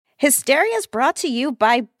Hysteria is brought to you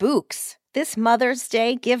by Books. This Mother's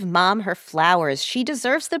Day, give Mom her flowers. She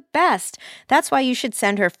deserves the best. That's why you should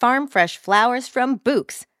send her farm fresh flowers from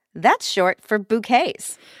Books. That's short for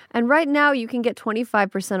bouquets. And right now, you can get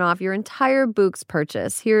 25% off your entire Books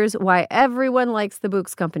purchase. Here's why everyone likes the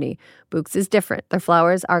Books company. Books is different. Their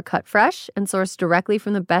flowers are cut fresh and sourced directly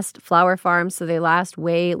from the best flower farms, so they last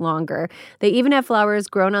way longer. They even have flowers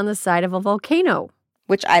grown on the side of a volcano,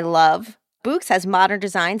 which I love. Books has modern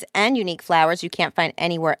designs and unique flowers you can't find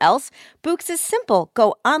anywhere else. Books is simple.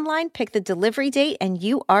 Go online, pick the delivery date, and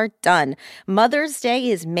you are done. Mother's Day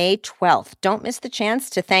is May 12th. Don't miss the chance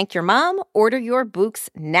to thank your mom. Order your Books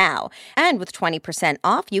now. And with 20%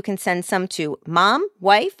 off, you can send some to mom,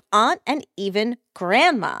 wife, aunt, and even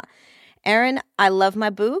grandma. Erin, I love my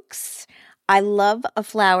Books. I love a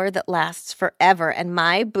flower that lasts forever, and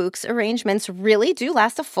my Books arrangements really do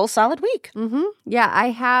last a full solid week. Mm-hmm. Yeah, I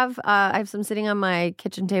have some sitting on my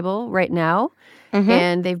kitchen table right now,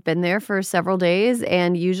 and they've been there for several days,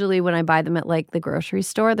 and usually when I buy them at, like, the grocery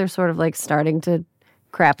store, they're sort of, like, starting to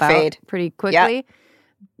fade out pretty quickly. Yep.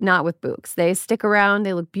 Not with Books. They stick around.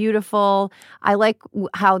 They look beautiful. I like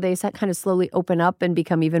how they kind of slowly open up and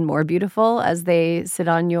become even more beautiful as they sit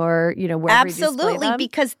on your, wherever Absolutely, you display them.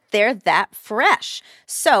 Because they're that fresh.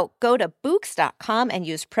 So go to Books.com and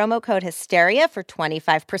use promo code Hysteria for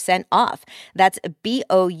 25% off. That's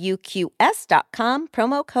BOUQS.com,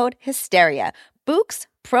 promo code Hysteria. Books,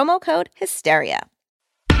 promo code Hysteria.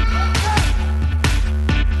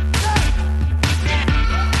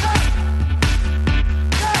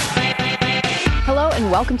 Hello and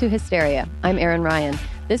welcome to Hysteria. I'm Erin Ryan.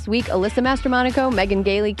 This week, Alyssa Mastromonaco,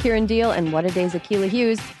 Gailey, Kiran Deol, and What a Day's Akilah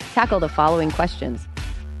Hughes tackle the following questions.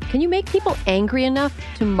 Can you make people angry enough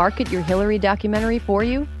to market your Hillary documentary for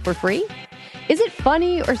you for free? Is it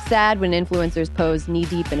funny or sad when influencers pose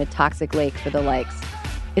knee-deep in a toxic lake for the likes?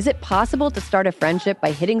 Is it possible to start a friendship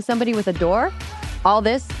by hitting somebody with a door? All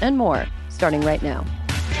this and more, starting right now.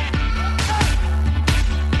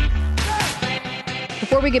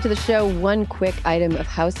 Before we get to the show, one quick item of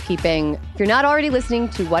housekeeping. If you're not already listening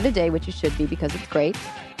to What a Day, which you should be because it's great,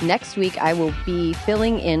 next week I will be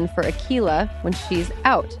filling in for Akilah when she's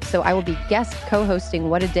out. So I will be guest co-hosting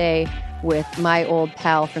What a Day with my old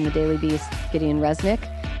pal from the Daily Beast, Gideon Resnick.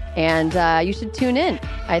 And you should tune in.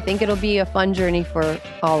 I think it'll be a fun journey for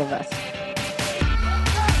all of us.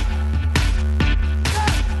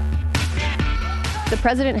 The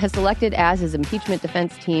president has selected as his impeachment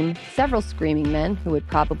defense team several screaming men who would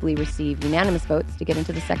probably receive unanimous votes to get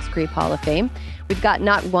into the Sex Creep Hall of Fame. We've got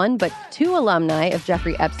not one, but two alumni of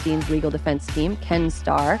Jeffrey Epstein's legal defense team, Ken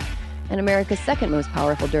Starr, and America's second most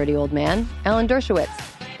powerful dirty old man, Alan Dershowitz.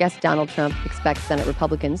 Guess Donald Trump expects Senate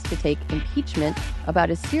Republicans to take impeachment about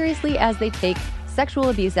as seriously as they take sexual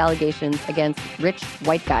abuse allegations against rich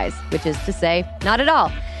white guys, which is to say, not at all.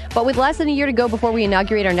 But with less than a year to go before we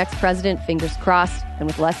inaugurate our next president, fingers crossed, and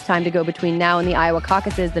with less time to go between now and the Iowa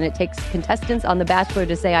caucuses than it takes contestants on The Bachelor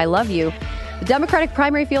to say, I love you, the Democratic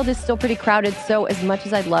primary field is still pretty crowded. So as much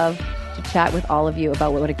as I'd love to chat with all of you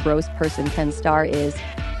about what a gross person Ken Starr is,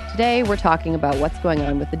 today we're talking about what's going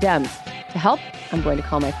on with the Dems. To help, I'm going to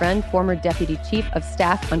call my friend, former Deputy Chief of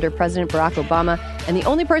Staff under President Barack Obama, and the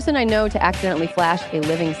only person I know to accidentally flash a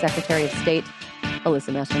living Secretary of State,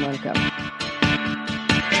 Alyssa Mastromonaco.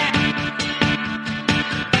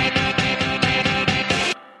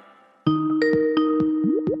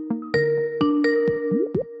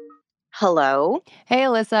 Hello. Hey,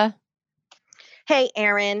 Alyssa. Hey,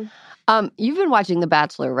 Erin. You've been watching The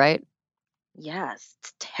Bachelor, right? Yes,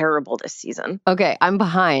 it's terrible this season. Okay, I'm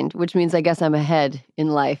behind, which means I guess I'm ahead in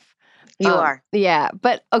life. You are. Yeah,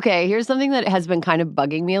 but okay, here's something that has been kind of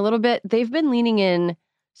bugging me a little bit. They've been leaning in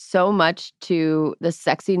so much to the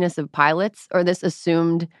sexiness of pilots, or this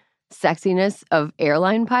assumed sexiness of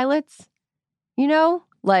airline pilots,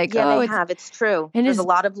 Like, yeah, they have. It's true. And there's a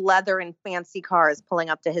lot of leather and fancy cars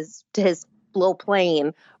pulling up to his little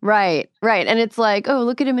plane. Right. And it's like, oh,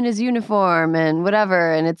 look at him in his uniform and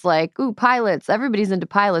whatever. And it's like, ooh, pilots. Everybody's into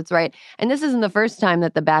pilots, right? And this isn't the first time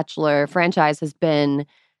that the Bachelor franchise has been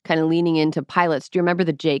kind of leaning into pilots. Do you remember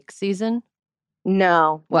the Jake season?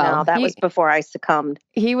 No. Well, that was before I succumbed.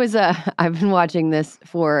 He was I've been watching this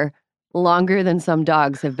for longer than some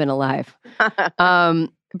dogs have been alive.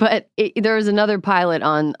 But there was another pilot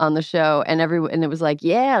on the show, and it was like,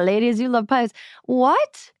 yeah, ladies, you love pilots.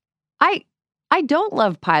 What? I don't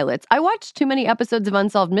love pilots. I watched too many episodes of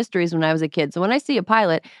Unsolved Mysteries when I was a kid. So when I see a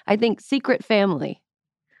pilot, I think Secret Family.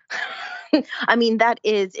 I mean, that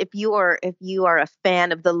is, if you are a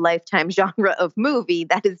fan of the Lifetime genre of movie,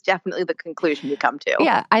 that is definitely the conclusion you come to.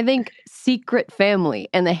 Yeah, I think secret family,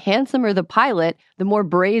 and the handsomer the pilot, the more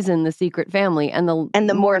brazen the secret family, and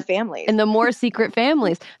the more families. And the more secret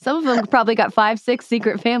families. Some of them probably got 5, 6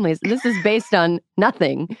 secret families. This is based on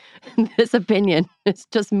nothing. This opinion, it's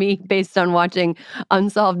just me based on watching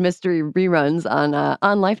unsolved mystery reruns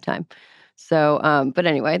on Lifetime. So, but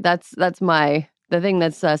anyway, that's the thing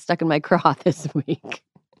that's stuck in my craw this week.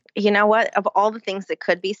 You know what? Of all the things that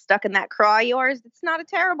could be stuck in that craw of yours, it's not a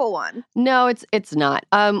terrible one. No, it's not.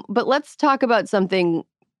 But let's talk about something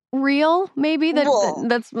real, maybe.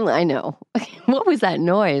 That's I know. What was that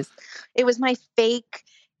noise? It was my fake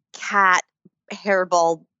cat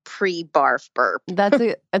hairball pre-barf burp.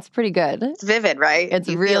 That's pretty good. It's vivid, right? It's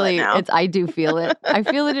really. I do feel it. I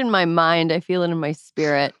feel it in my mind. I feel it in my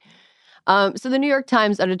spirit. So the New York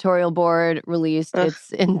Times editorial board released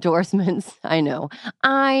its endorsements. I know,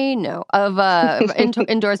 of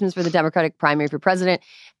endorsements for the Democratic primary for president.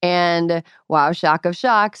 And wow, shock of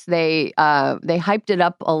shocks, they hyped it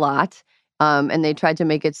up a lot, and they tried to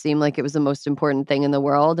make it seem like it was the most important thing in the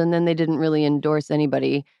world. And then they didn't really endorse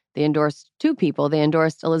anybody. They endorsed 2 people. They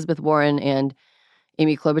endorsed Elizabeth Warren and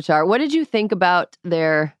Amy Klobuchar. What did you think about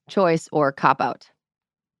their choice or cop-out?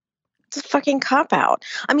 It's a fucking cop-out.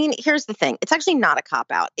 I mean, here's the thing. It's actually not a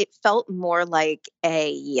cop-out. It felt more like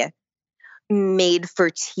a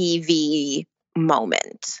made-for-TV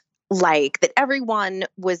moment. Like that everyone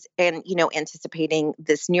was anticipating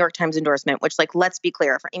this New York Times endorsement, which, like, let's be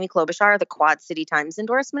clear, for Amy Klobuchar, the Quad City Times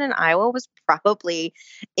endorsement in Iowa was probably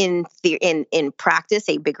in practice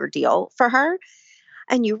a bigger deal for her.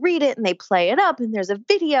 And you read it and they play it up and there's a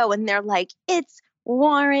video and they're like, it's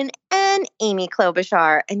Warren and Amy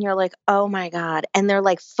Klobuchar, and you're like, oh my God. And they're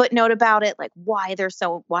like footnote about it, like why their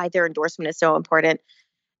endorsement is so important.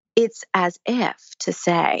 It's as if to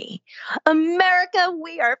say, America,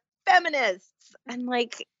 we are feminists. And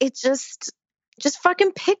like, it just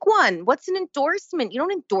fucking pick one. What's an endorsement? You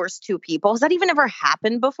don't endorse 2 people. Has that even ever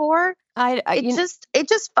happened before? It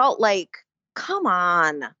just felt like, come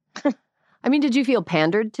on. I mean, did you feel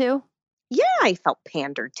pandered to? Yeah, I felt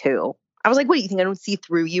pandered to. I was like, what do you think? I don't see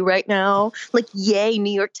through you right now? Like, yay,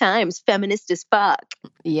 New York Times, feminist as fuck.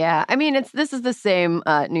 Yeah. I mean, this is the same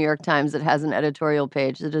New York Times that has an editorial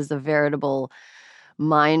page. It is a veritable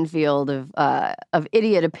minefield of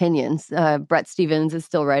idiot opinions. Brett Stevens is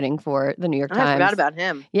still writing for the New York Times. I forgot about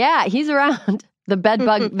him. Yeah, he's around. The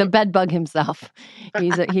bed bug himself.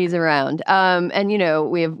 He's around.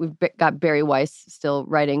 And we've got Barry Weiss still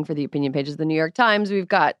writing for the opinion pages of the New York Times. We've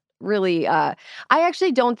got really, I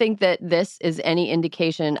actually don't think that this is any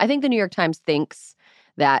indication. I think the New York Times thinks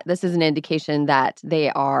that this is an indication that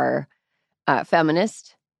they are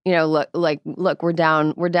feminist. Look, we're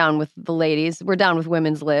down with the ladies. We're down with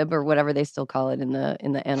women's lib or whatever they still call it in the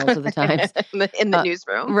annals of the Times. in the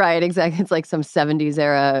newsroom. Right, exactly. It's like some 70s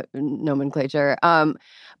era nomenclature.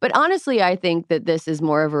 But honestly, I think that this is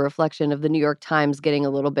more of a reflection of the New York Times getting a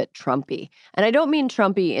little bit Trumpy. And I don't mean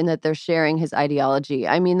Trumpy in that they're sharing his ideology.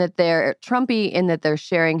 I mean that they're Trumpy in that they're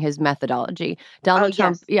sharing his methodology. Donald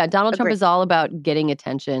Trump is all about getting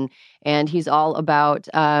attention. And he's all about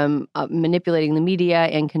manipulating the media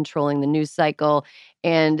and controlling the news cycle.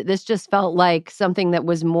 And this just felt like something that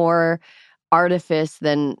was more artifice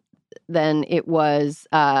than it was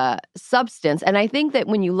substance. And I think that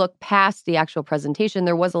when you look past the actual presentation,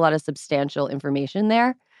 there was a lot of substantial information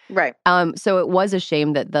there. Right. So it was a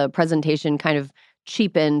shame that the presentation kind of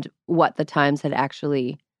cheapened what the Times had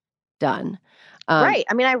actually done. Right.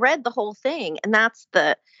 I mean, I read the whole thing, and that's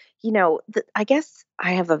I guess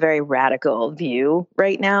I have a very radical view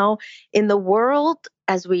right now in the world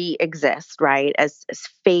as we exist, right? As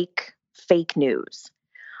fake news.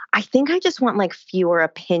 I think I just want like fewer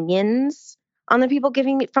opinions on the people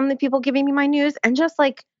giving me my news, and just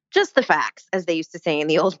the facts, as they used to say in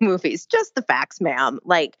the old movies, just the facts, ma'am.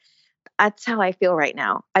 Like, that's how I feel right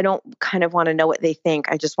now. I don't kind of want to know what they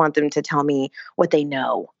think. I just want them to tell me what they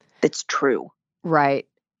know that's true. Right.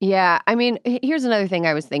 Yeah. I mean, here's another thing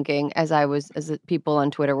I was thinking as people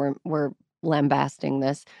on Twitter were lambasting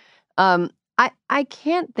this. I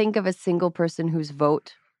can't think of a single person whose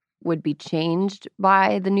vote would be changed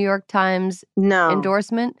by the New York Times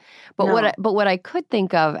endorsement. But what I could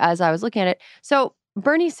think of as I was looking at it, so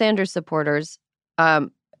Bernie Sanders supporters,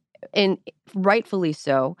 and rightfully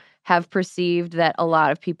so, have perceived that a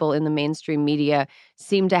lot of people in the mainstream media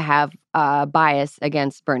seem to have bias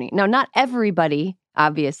against Bernie. Now, not everybody,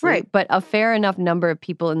 obviously, right, but a fair enough number of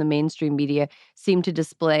people in the mainstream media seem to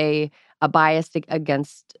display a bias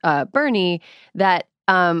against Bernie that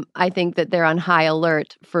I think that they're on high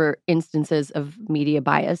alert for instances of media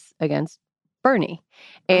bias against Bernie.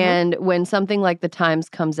 And when something like the Times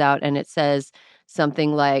comes out and it says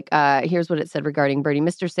something like, here's what it said regarding Bernie.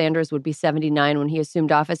 Mr. Sanders would be 79 when he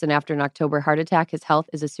assumed office, and after an October heart attack, his health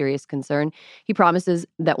is a serious concern. He promises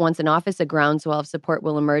that once in office, a groundswell of support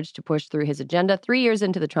will emerge to push through his agenda. 3 years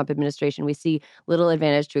into the Trump administration, we see little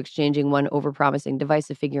advantage to exchanging one overpromising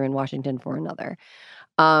divisive figure in Washington for another.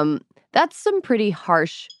 That's some pretty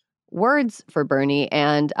harsh words for Bernie.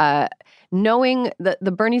 And knowing that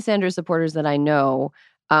the Bernie Sanders supporters that I know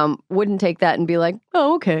wouldn't take that and be like,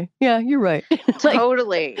 oh, okay. Yeah, you're right.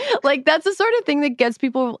 Totally. Like that's the sort of thing that gets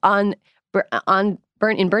people in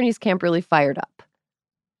Bernie's camp really fired up.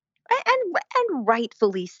 And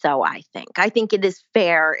rightfully so, I think. I think it is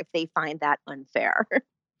fair if they find that unfair.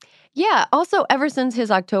 Yeah. Also, ever since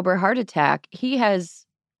his October heart attack, he has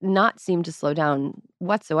not seemed to slow down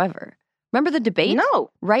whatsoever. Remember the debate?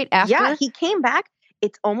 No. Right after? Yeah, he came back.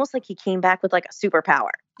 It's almost like he came back with like a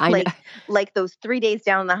superpower. Like those 3 days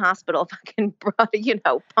down in the hospital fucking brought,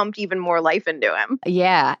 pumped even more life into him.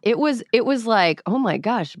 Yeah. It was like, oh my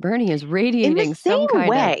gosh, Bernie is radiating in the same some kind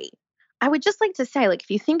way. I would just like to say, like, if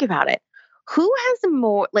you think about it, who has a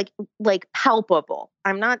more like palpable?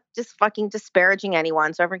 I'm not just fucking disparaging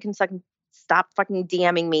anyone, so everyone can stop fucking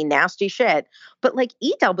DMing me nasty shit. But like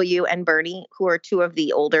EW and Bernie, who are two of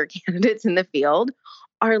the older candidates in the field,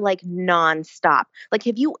 are like nonstop. Like,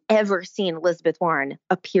 have you ever seen Elizabeth Warren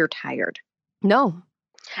appear tired? No.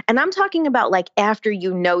 And I'm talking about like after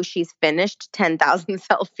she's finished 10,000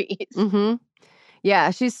 selfies. Mm-hmm.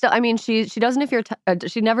 Yeah, she's still. I mean, she doesn't appear.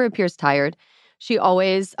 She never appears tired. She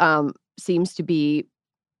always seems to be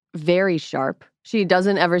very sharp. She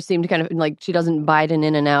doesn't ever seem to kind of like, she doesn't Biden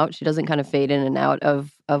in and out. She doesn't kind of fade in and out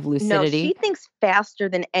of lucidity. No, she thinks faster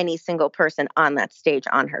than any single person on that stage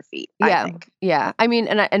on her feet. Yeah, I think. Yeah. I mean,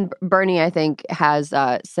 and Bernie, I think, has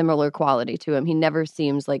similar quality to him. He never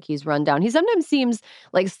seems like he's run down. He sometimes seems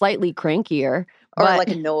like slightly crankier. Or like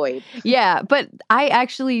annoyed. Yeah, but I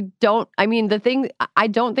actually don't. I mean, I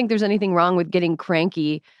don't think there's anything wrong with getting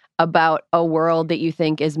cranky about a world that you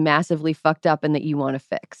think is massively fucked up and that you want to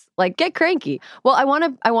fix. Like, get cranky. Well, I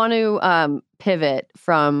want to pivot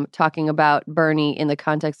from talking about Bernie in the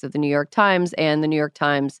context of the New York Times and the New York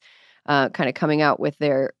Times kind of coming out with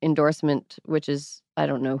their endorsement, which is, I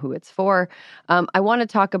don't know who it's for. I want to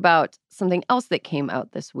talk about something else that came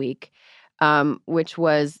out this week, which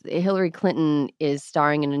was Hillary Clinton is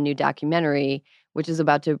starring in a new documentary, which is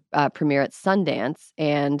about to premiere at Sundance.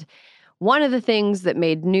 And one of the things that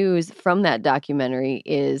made news from that documentary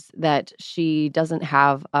is that she doesn't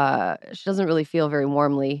really feel very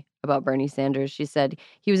warmly about Bernie Sanders. She said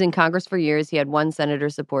he was in Congress for years. He had one senator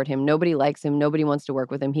support him. Nobody likes him. Nobody wants to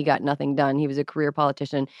work with him. He got nothing done. He was a career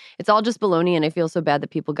politician. It's all just baloney, and I feel so bad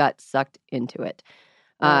that people got sucked into it.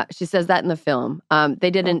 She says that in the film.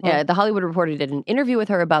 The Hollywood Reporter did an interview with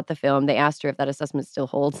her about the film. They asked her if that assessment still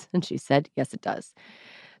holds, and she said, yes, it does.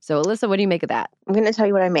 So, Alyssa, what do you make of that? I'm going to tell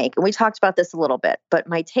you what I make. And we talked about this a little bit, but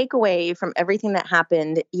my takeaway from everything that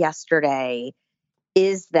happened yesterday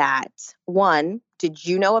is that, one, did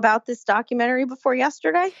you know about this documentary before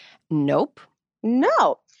yesterday? Nope.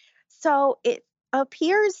 No. So it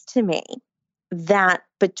appears to me that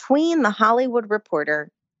between the Hollywood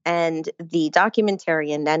Reporter and the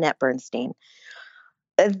documentarian Nanette Bernstein,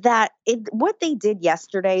 that what they did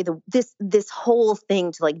yesterday, this whole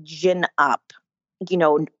thing to like gin up,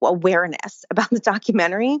 awareness about the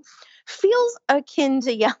documentary feels akin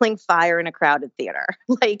to yelling fire in a crowded theater.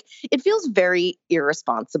 Like, it feels very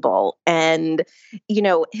irresponsible. And,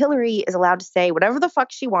 Hillary is allowed to say whatever the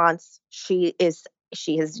fuck she wants. She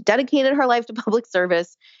has dedicated her life to public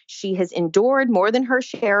service. She has endured more than her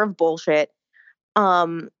share of bullshit.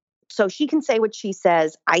 So she can say what she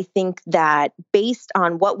says. I think that based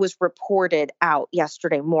on what was reported out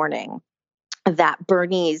yesterday morning, that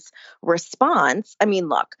Bernie's response, I mean,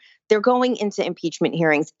 look, they're going into impeachment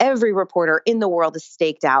hearings. Every reporter in the world is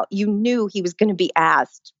staked out. You knew he was going to be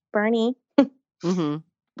asked, Bernie,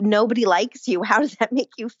 nobody likes you. How does that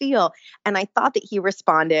make you feel? And I thought that he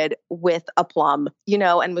responded with aplomb,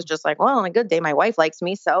 and was just like, well, on a good day, my wife likes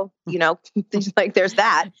me. So, like there's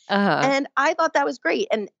that. And I thought that was great.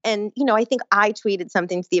 And, I think I tweeted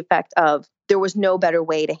something to the effect of there was no better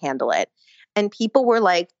way to handle it. And people were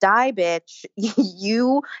like, die, bitch.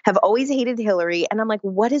 You have always hated Hillary. And I'm like,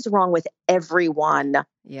 what is wrong with everyone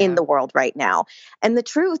in the world right now? And the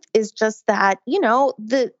truth is just that,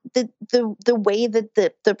 the way that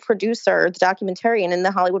the producer, the documentarian and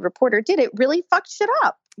the Hollywood Reporter did it really fucked shit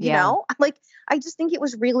up. You know, like, I just think it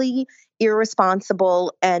was really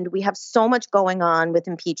irresponsible. And we have so much going on with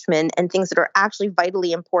impeachment and things that are actually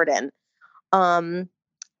vitally important.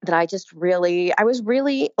 That I was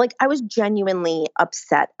really like, I was genuinely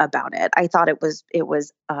upset about it. I thought it was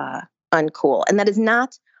uncool. And that is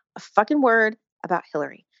not a fucking word about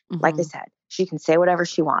Hillary. Like I said, she can say whatever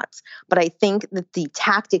she wants. But I think that the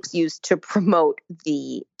tactics used to promote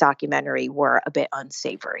the documentary were a bit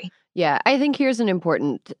unsavory. Yeah, I think here's an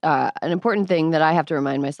important thing that I have to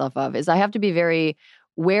remind myself of is I have to be very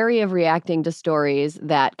wary of reacting to stories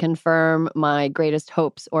that confirm my greatest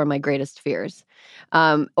hopes or my greatest fears,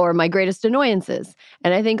 or my greatest annoyances.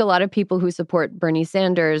 And I think a lot of people who support Bernie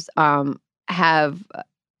Sanders have,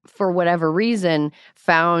 for whatever reason,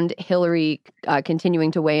 found Hillary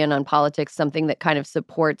continuing to weigh in on politics something that kind of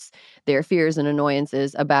supports their fears and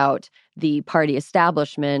annoyances about the party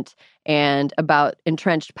establishment and about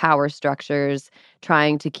entrenched power structures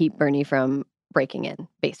trying to keep Bernie from breaking in,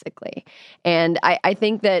 basically. And I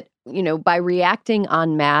think that, by reacting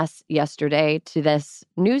en masse yesterday to this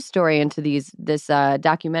news story and to this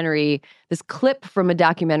documentary, this clip from a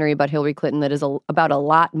documentary about Hillary Clinton that is about a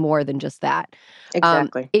lot more than just that.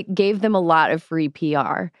 Exactly. It gave them a lot of free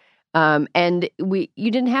PR. And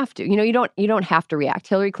you didn't have to, you don't have to react.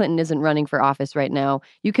 Hillary Clinton isn't running for office right now.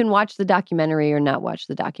 You can watch the documentary or not watch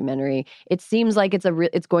the documentary. It seems like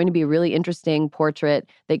it's going to be a really interesting portrait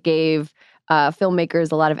that gave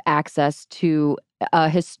filmmakers a lot of access to a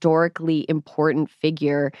historically important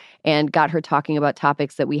figure and got her talking about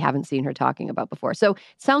topics that we haven't seen her talking about before. So it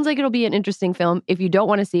sounds like it'll be an interesting film. If you don't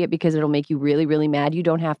want to see it because it'll make you really, really mad, you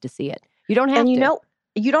don't have to see it. You don't have to.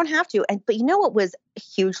 You don't have to. But you know what was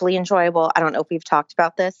hugely enjoyable? I don't know if we've talked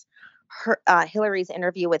about this. Hillary's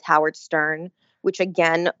interview with Howard Stern, which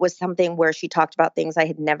again was something where she talked about things I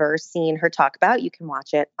had never seen her talk about. You can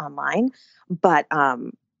watch it online. But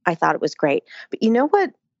I thought it was great. But you know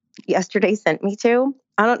what yesterday sent me to?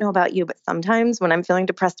 I don't know about you, but sometimes when I'm feeling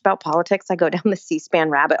depressed about politics, I go down the C-SPAN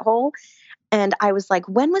rabbit hole. And I was like,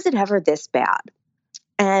 when was it ever this bad?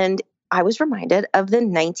 And I was reminded of the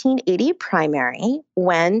 1980 primary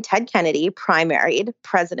when Ted Kennedy primaried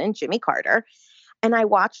President Jimmy Carter. And I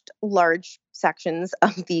watched large sections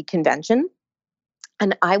of the convention.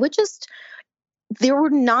 And there were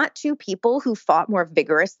not two people who fought more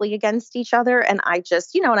vigorously against each other. And I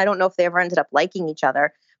just, and I don't know if they ever ended up liking each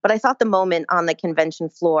other, but I thought the moment on the convention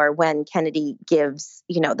floor when Kennedy gives,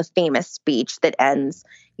 the famous speech that ends,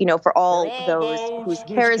 for all those whose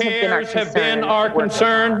cares have been our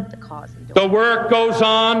concern, the work goes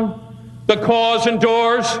on, the cause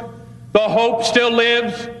endures, the hope still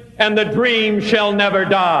lives, and the dream shall never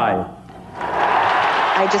die.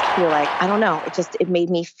 I just feel like, I don't know, it made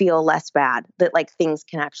me feel less bad that like things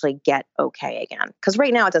can actually get okay again. Because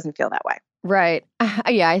right now it doesn't feel that way. Right.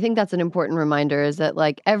 Yeah, I think that's an important reminder is that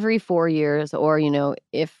like every 4 years or,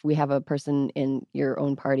 if we have a person in your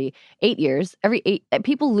own party, 8 years, every 8,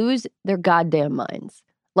 people lose their goddamn minds.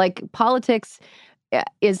 Like politics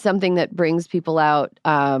is something that brings people out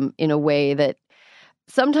in a way that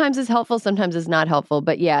sometimes is helpful, sometimes is not helpful.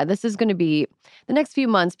 But yeah, this is going to be the next few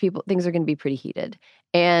months, things are going to be pretty heated.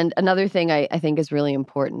 And another thing I think is really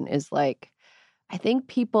important is like, I think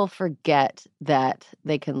people forget that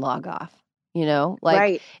they can log off.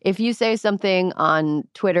 Right. If you say something on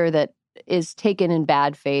Twitter that is taken in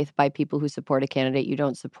bad faith by people who support a candidate you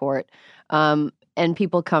don't support, and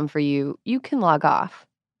people come for you, you can log off.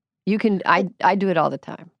 You can, I do it all the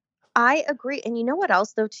time. I agree. And you know what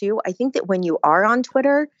else though, too? I think that when you are on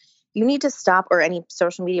Twitter, you need to stop, or any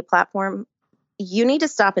social media platform, you need to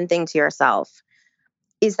stop and think to yourself,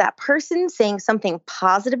 is that person saying something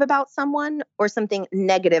positive about someone or something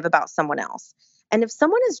negative about someone else? And if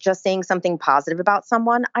someone is just saying something positive about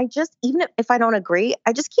someone, even if I don't agree,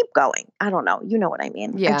 I just keep going. I don't know. You know what I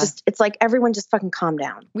mean? Yeah. It's like everyone just fucking calm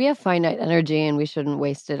down. We have finite energy and we shouldn't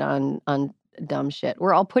waste it on dumb shit.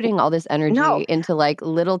 We're all putting all this energy into like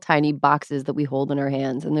little tiny boxes that we hold in our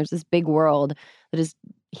hands. And there's this big world that is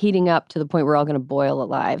heating up to the point we're all going to boil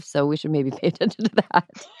alive. So we should maybe pay attention to that.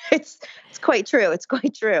 It's quite true. It's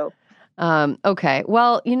quite true. Okay.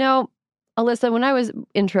 Well, Alyssa, when I was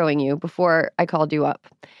introing you before I called you up,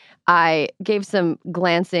 I gave some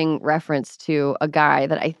glancing reference to a guy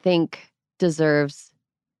that I think deserves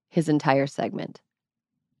his entire segment.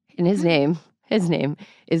 And his name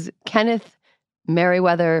is Kenneth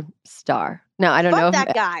Merriweather Starr. Now, I don't know if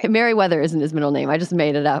that guy. Merriweather isn't his middle name. I just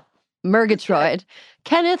made it up. Murgatroyd.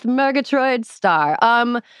 Kenneth Murgatroyd Starr.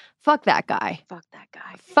 Fuck that guy. Fuck that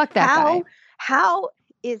guy. Fuck that guy. How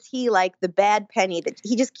is he like the bad penny that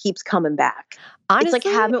he just keeps coming back? Honestly, it's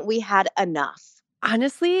like, haven't we had enough?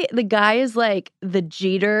 honestly, the guy is like the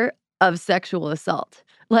Jeter of sexual assault.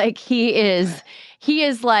 Like he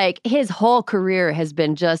is like, his whole career has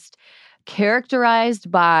been just characterized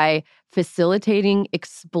by facilitating,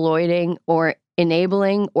 exploiting, or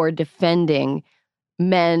enabling or defending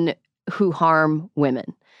men who harm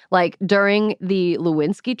women. Like during the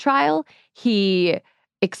Lewinsky trial, he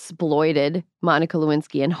exploited Monica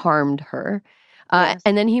Lewinsky and harmed her. Yes.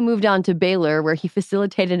 And then he moved on to Baylor, where he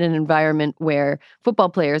facilitated an environment where football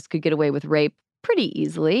players could get away with rape pretty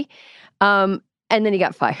easily. And then he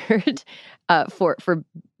got fired for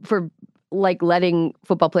like letting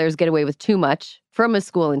football players get away with too much from a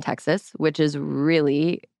school in Texas, which is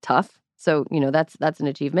really tough. So, you know, that's an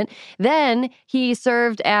achievement. Then he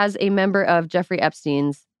served as a member of Jeffrey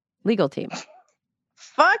Epstein's legal team.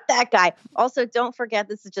 Fuck that guy. Also, don't forget,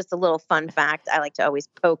 this is just a little fun fact I like to always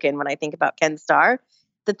poke in when I think about Ken Starr,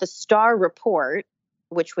 that the Starr report,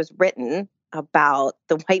 which was written about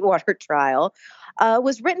the Whitewater trial,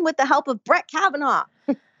 was written with the help of Brett Kavanaugh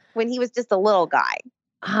when he was just a little guy.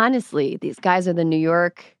 Honestly, these guys are the New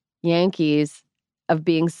York Yankees of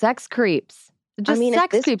being sex creeps. Just is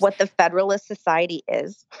sex this creeps. what the Federalist Society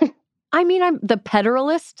is? I mean, I'm the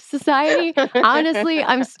Federalist Society. Honestly,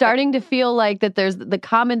 I'm starting to feel like that there's the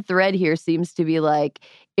common thread here seems to be like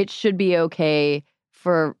it should be okay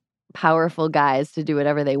for powerful guys to do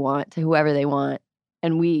whatever they want to whoever they want.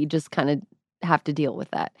 And we just kind of have to deal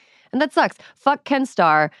with that. And that sucks. Fuck Ken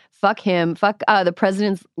Starr. Fuck him. Fuck the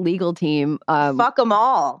president's legal team. Fuck them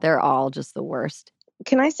all. They're all just the worst.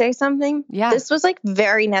 Can I say something? Yeah. This was like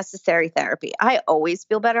very necessary therapy. I always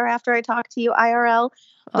feel better after I talk to you IRL.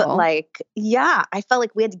 But I felt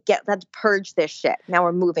like we had to purge this shit. Now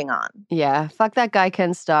we're moving on. Yeah. Fuck that guy,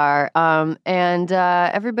 Ken Starr. And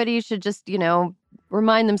everybody should just, you know,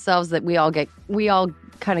 remind themselves that we all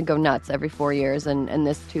kind of go nuts every 4 years and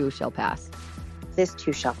this too shall pass. This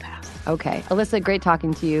too shall pass. Okay. Alyssa, great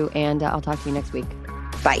talking to you. And I'll talk to you next week.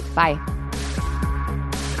 Bye. Bye.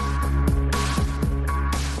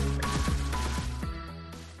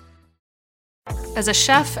 As a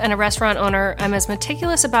chef and a restaurant owner, I'm as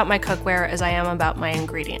meticulous about my cookware as I am about my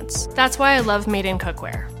ingredients. That's why I love Made in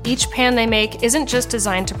Cookware. Each pan they make isn't just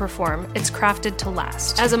designed to perform, it's crafted to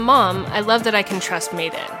last. As a mom, I love that I can trust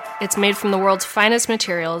Made in. It's made from the world's finest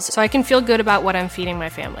materials, so I can feel good about what I'm feeding my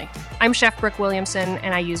family. I'm Chef Brooke Williamson,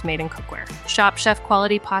 and I use Made in Cookware. Shop chef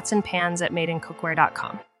quality pots and pans at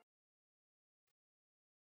madeincookware.com.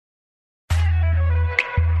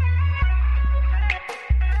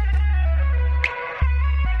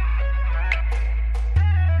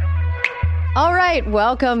 All right,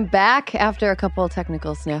 welcome back after a couple of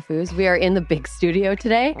technical snafus. We are in the big studio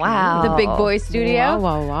today. Wow. The big boy studio.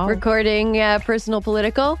 Wow. Recording Personal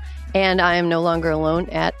Political, and I am no longer alone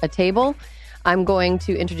at a table. I'm going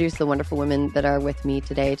to introduce the wonderful women that are with me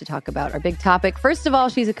today to talk about our big topic. First of all,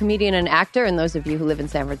 she's a comedian and actor, and those of you who live in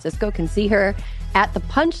San Francisco can see her at the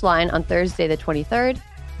Punchline on Thursday the 23rd.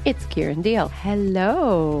 It's Kiran Deol.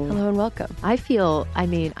 Hello. Hello and welcome. I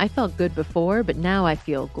felt good before, but now I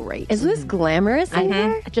feel great. Isn't this glamorous in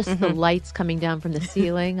here? Just the lights coming down from the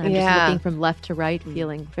ceiling. I'm just looking from left to right,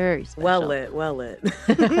 feeling very special. Well lit.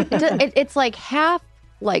 It's like half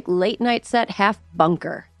like late night set, half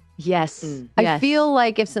bunker. Yes. I feel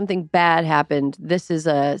like if something bad happened, this is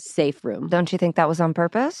a safe room. Don't you think that was on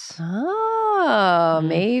purpose? Oh,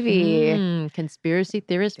 maybe. Conspiracy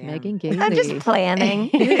theorist Megan Gailey. I'm just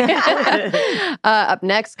planning. Up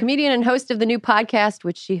next, comedian and host of the new podcast,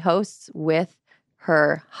 which she hosts with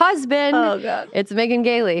her husband. Oh, God. It's Megan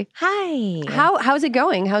Gailey. Hi. How's it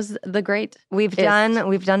going? How's the great? We've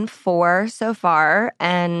done 4 so far,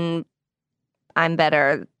 and I'm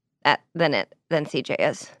better than CJ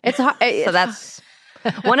is. It's hard. So that's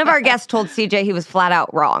one of our guests told CJ he was flat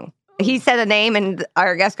out wrong. He said a name, and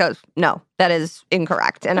our guest goes, "No, that is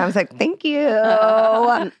incorrect." And I was like, "Thank you."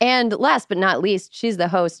 And last but not least, she's the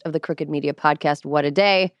host of the Crooked Media podcast, What a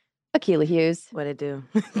Day, Akilah Hughes. What it do?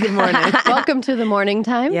 Good morning. Welcome to the morning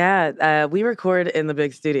time. Yeah, we record in the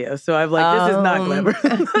big studio, so I'm like, this is not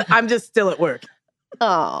glamorous. I'm just still at work.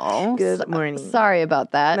 Oh, good morning. Sorry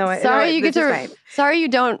about that. Sorry you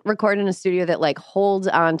don't record in a studio that like holds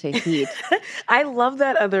on to heat. I love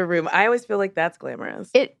that other room. I always feel like that's glamorous.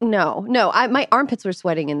 My armpits were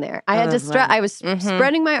sweating in there. I had to I was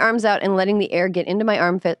spreading my arms out and letting the air get into my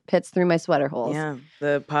armpits through my sweater holes. Yeah,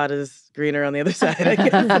 the pot is greener on the other side, I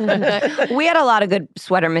guess. We had a lot of good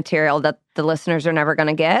sweater material that the listeners are never going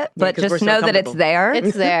to get, but just know that it's there.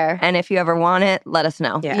 It's there. And if you ever want it, let us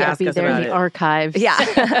know. Yeah, ask be us there about in the it. archives.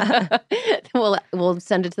 Yeah. We'll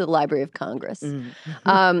send it to the Library of Congress.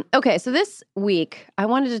 Okay, so this week I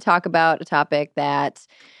wanted to talk about a topic that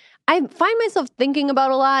I find myself thinking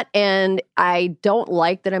about a lot, and I don't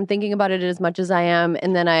like that I'm thinking about it as much as I am.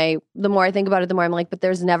 And then the more I think about it, the more I'm like, but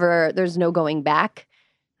there's no going back.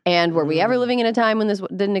 And were we ever living in a time when this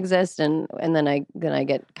didn't exist? And then I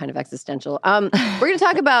get kind of existential. We're going to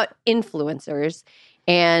talk about influencers.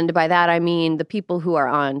 And by that, I mean the people who are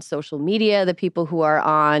on social media, the people who are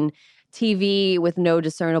on TV with no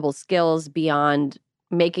discernible skills beyond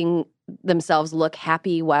making themselves look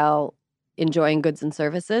happy while enjoying goods and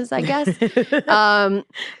services, I guess.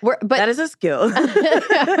 But that is a skill.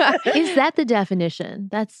 Is that the definition?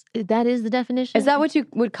 That is the definition? Is that what you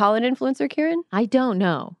would call an influencer, Kiran? I don't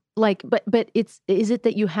know. Like, but is it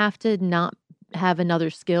that you have to not have another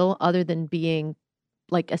skill other than being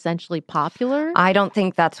like essentially popular? I don't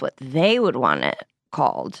think that's what they would want it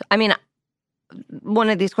called. I mean, one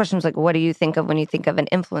of these questions, like, what do you think of when you think of an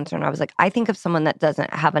influencer? And I was like, I think of someone that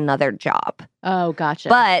doesn't have another job. Oh, gotcha.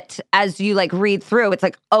 But as you like read through, it's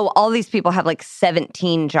like, oh, all these people have like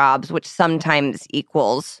 17 jobs, which sometimes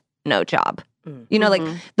equals no job. You know, like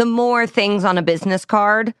the more things on a business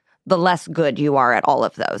card, the less good you are at all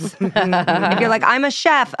of those. If you're like, I'm a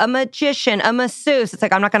chef, a magician, a masseuse, it's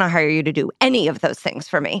like, I'm not going to hire you to do any of those things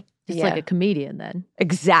for me. Just like a comedian then.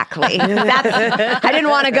 Exactly. I didn't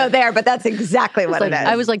want to go there, but that's exactly what it is.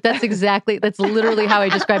 I was like, that's literally how I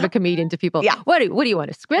describe a comedian to people. Yeah. What do you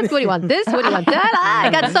want, a script? What do you want this? What do you want that? I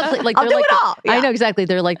got something. Like, I'll do it all. Yeah. I know exactly.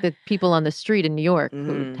 They're like the people on the street in New York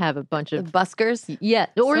who have a bunch of buskers. Yeah.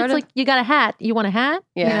 Or it's like, you got a hat. You want a hat?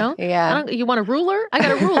 Yeah. You know? Yeah. You want a ruler? I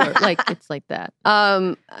got a ruler. Like, it's like that.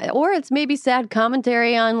 Or it's maybe sad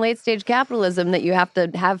commentary on late stage capitalism that you have to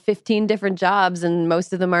have 15 different jobs and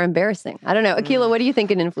most of them are embarrassing. I don't know. Akilah, what do you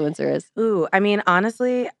think an influencer is? Ooh, I mean,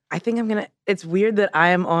 honestly, I think it's weird that I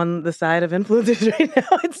am on the side of influencers right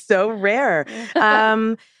now. It's so rare.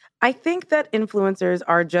 I think that influencers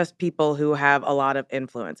are just people who have a lot of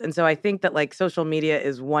influence. And so I think that like social media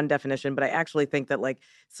is one definition, but I actually think that like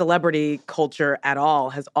celebrity culture at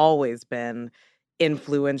all has always been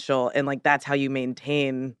influential. And like, that's how you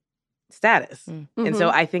maintain status. And so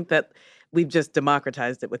I think that we've just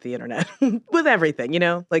democratized it with the internet, with everything, you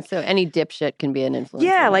know? Like, so any dipshit can be an influencer.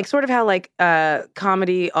 Yeah, like sort of how like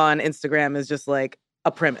comedy on Instagram is just like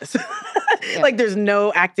a premise. Like there's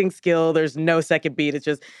no acting skill, there's no second beat. It's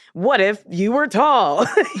just, what if you were tall?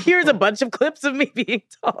 Here's a bunch of clips of me being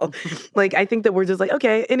tall. Like, I think that we're just like,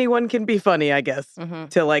 okay, anyone can be funny, I guess,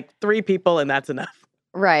 to like 3 people, and that's enough.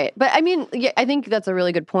 Right. But I mean, yeah, I think that's a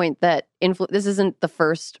really good point that this isn't the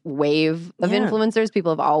first wave of influencers.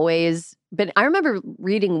 People have always been. I remember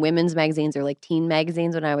reading women's magazines or like teen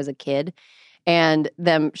magazines when I was a kid and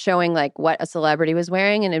them showing like what a celebrity was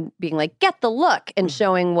wearing and it being like, get the look, and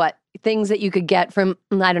showing what things that you could get from,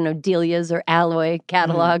 I don't know, Delia's or Alloy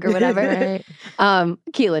catalog or whatever. Right.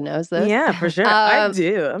 Akilah knows this. Yeah, for sure. I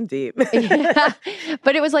do. I'm deep. Yeah.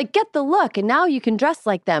 But it was like, get the look, and now you can dress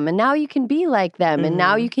like them, and now you can be like them, and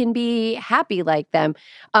now you can be happy like them.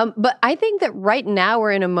 But I think that right now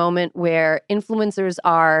we're in a moment where influencers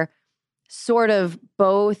are sort of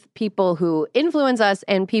both people who influence us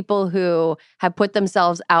and people who have put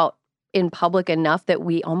themselves out in public enough that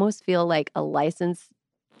we almost feel like a license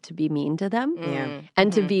to be mean to them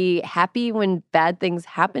and to be happy when bad things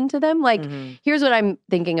happen to them. Like, here's what I'm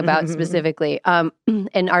thinking about specifically.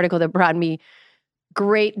 An article that brought me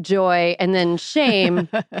great joy and then shame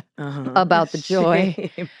about the joy.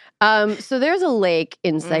 So there's a lake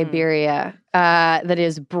in Siberia that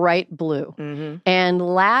is bright blue. And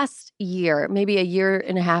last year, maybe a year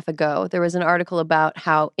and a half ago, there was an article about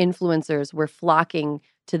how influencers were flocking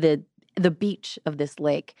to the beach of this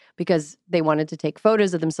lake because they wanted to take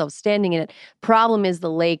photos of themselves standing in it. Problem is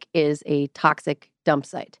the lake is a toxic dump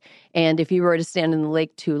site. And if you were to stand in the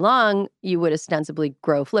lake too long, you would ostensibly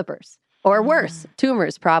grow flippers. Or worse,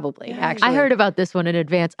 tumors probably, actually. I heard about this one in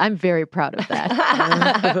advance. I'm very proud of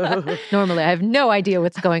that. Normally, I have no idea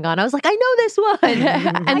what's going on. I was like, I know this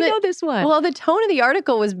one. I know this one. Well, the tone of the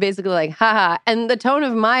article was basically like, haha. And the tone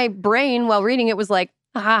of my brain while reading it was like,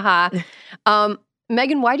 haha.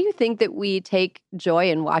 Megan, why do you think that we take joy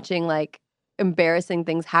in watching like embarrassing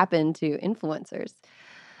things happen to influencers?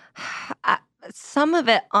 Some of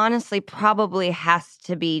it, honestly, probably has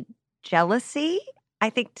to be jealousy. I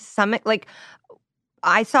think to some, like,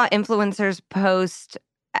 I saw influencers post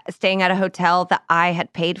staying at a hotel that I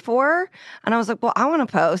had paid for. And I was like, well, I want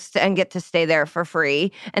to post and get to stay there for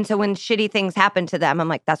free. And so when shitty things happen to them, I'm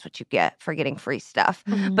like, that's what you get for getting free stuff.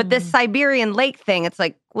 But this Siberian lake thing, it's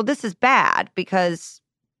like, well, this is bad because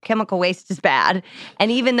chemical waste is bad. And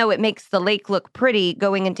even though it makes the lake look pretty,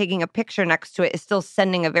 going and taking a picture next to it is still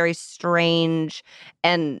sending a very strange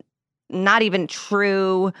and not even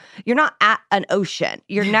true. You're not at an ocean.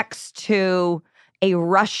 You're next to a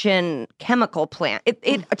Russian chemical plant.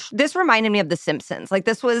 This reminded me of The Simpsons. Like,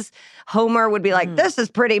 this was, Homer would be like, this is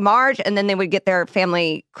pretty, Marge. And then they would get their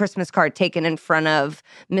family Christmas card taken in front of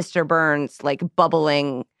Mr. Burns, like,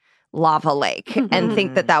 bubbling lava lake, and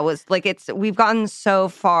think that was, like, we've gotten so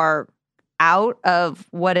far out of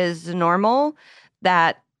what is normal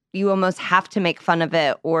that you almost have to make fun of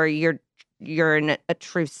it, or you're in a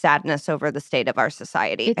true sadness over the state of our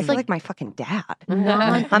society. I feel like my fucking dad.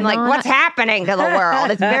 I'm like, what's happening to the world?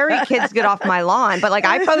 It's very kids get off my lawn. But like,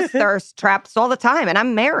 I post thirst traps all the time, and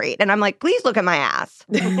I'm married. And I'm like, please look at my ass.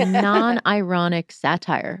 Non-ironic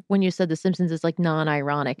satire. When you said The Simpsons is like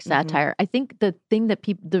non-ironic satire, I think the thing that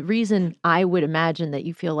the reason I would imagine that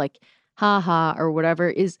you feel like, ha or whatever,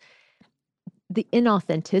 is the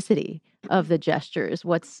inauthenticity of the gestures.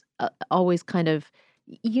 What's always kind of,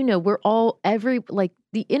 we're all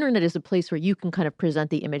the internet is a place where you can kind of present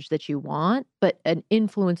the image that you want, but an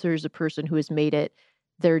influencer is a person who has made it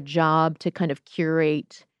their job to kind of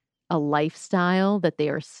curate a lifestyle that they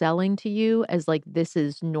are selling to you as like, this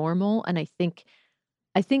is normal. And I think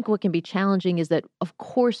what can be challenging is that, of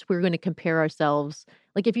course, we're going to compare ourselves.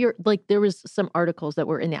 Like, if you're like, there was some articles that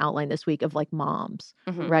were in the outline this week of like moms,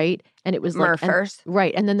 right? And it was like,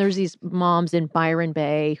 right. And then there's these moms in Byron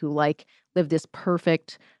Bay who like live this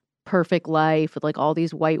perfect life with like all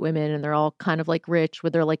these white women, and they're all kind of like rich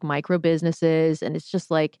with their like micro businesses. And it's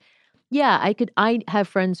just like, yeah, I have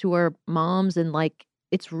friends who are moms, and like,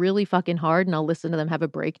 it's really fucking hard, and I'll listen to them have a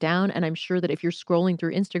breakdown. And I'm sure that if you're scrolling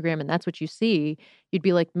through Instagram and that's what you see, you'd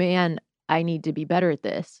be like, man, I need to be better at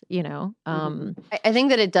this, I think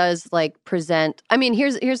that it does like present. I mean,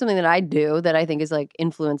 here's something that I do that I think is like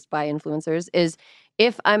influenced by influencers is,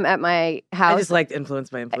 if I'm at my house, I just liked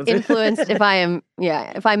influenced by influencers. Influenced if I'm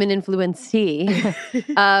an influencee.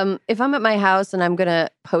 If I'm at my house and I'm gonna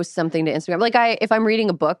post something to Instagram, like if I'm reading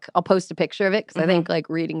a book, I'll post a picture of it because I think like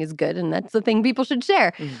reading is good and that's the thing people should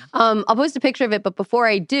share. I'll post a picture of it, but before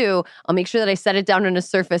I do, I'll make sure that I set it down on a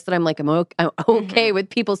surface that I'm like, I'm okay with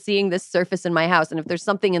people seeing this surface in my house. And if there's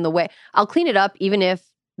something in the way, I'll clean it up, even if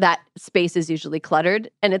that space is usually cluttered.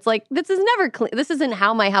 And it's like, this is never clean. This isn't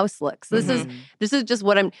how my house looks. This is just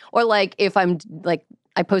what I'm, or like, if I'm like,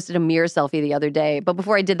 I posted a mirror selfie the other day, but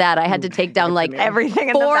before I did that, I had to take down like everything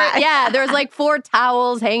in the back. Yeah, there was like 4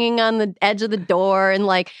 towels hanging on the edge of the door, and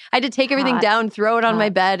like I had to take everything down, throw it on my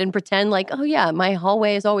bed, and pretend like, oh yeah, my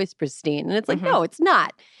hallway is always pristine. And it's like, no, it's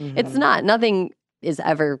not. It's not. Nothing is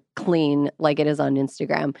ever clean like it is on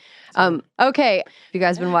Instagram. Okay, have you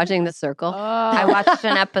guys been watching The Circle? I watched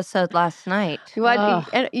an episode last night.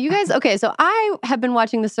 And you guys, okay, so I have been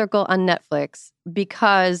watching The Circle on Netflix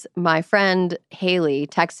because my friend Haley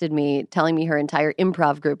texted me telling me her entire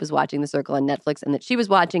improv group is watching The Circle on Netflix and that she was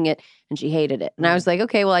watching it and she hated it. And I was like,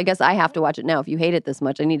 okay, well, I guess I have to watch it now. If you hate it this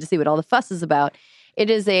much, I need to see what all the fuss is about. It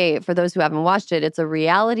is for those who haven't watched it, it's a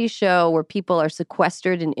reality show where people are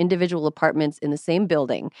sequestered in individual apartments in the same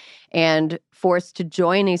building and forced to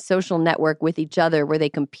join a social network with each other where they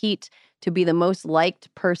compete to be the most liked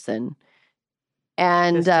person.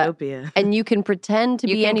 And and you can pretend to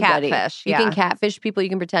be anybody. Catfish, You can catfish people. You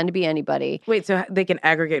can pretend to be anybody. Wait, so they can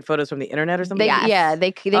aggregate photos from the internet or something? Yeah,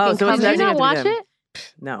 they can come. Did you not watch it?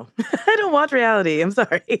 No, I don't watch reality. I'm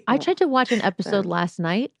sorry. I tried to watch an episode last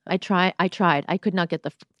night. I tried. I could not get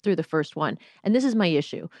through the first one. And this is my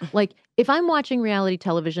issue. Like, if I'm watching reality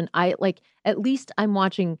television, at least I'm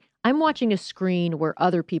watching a screen where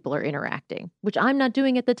other people are interacting, which I'm not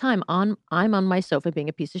doing at the time. I'm on my sofa being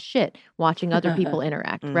a piece of shit, watching other people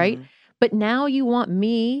interact, right? But now you want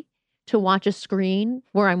me to watch a screen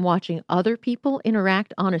where I'm watching other people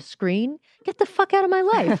interact on a screen? Get the fuck out of my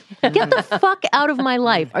life. Get the fuck out of my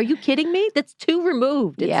life. Are you kidding me? That's too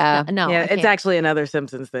removed. It's actually another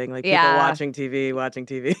Simpsons thing. Like, people watching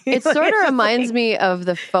TV. It sort of reminds me of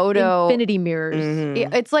the photo. Infinity mirrors.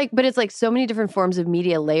 It's like so many different forms of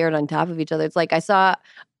media layered on top of each other. It's like I saw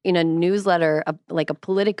in a newsletter, like a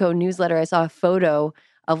Politico newsletter, I saw a photo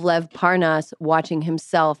of Lev Parnas watching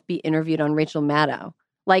himself be interviewed on Rachel Maddow.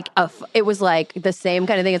 Like, it was like the same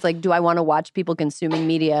kind of thing. It's like, do I want to watch people consuming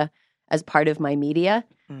media as part of my media?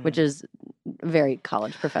 Which is very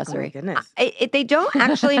college professor. Oh my goodness. They don't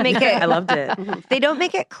actually make it. I loved it. They don't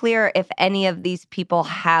make it clear if any of these people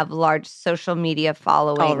have large social media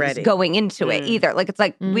followings already going into it either. Like, it's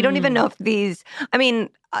like, we don't even know if these,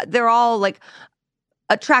 they're all like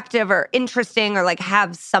attractive or interesting or like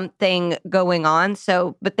have something going on.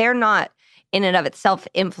 So, but they're not in and of itself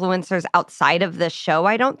influencers outside of the show,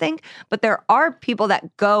 I don't think. But there are people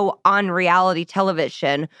that go on reality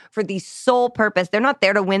television for the sole purpose. They're not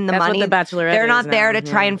there to win the That's money. what The Bachelorette They're is not there now. to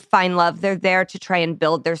try Yeah. and find love. They're there to try and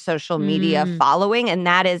build their social media following. And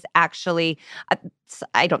that is actually,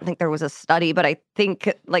 I don't think there was a study, but I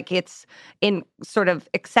think like it's in sort of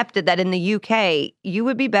accepted that in the UK, you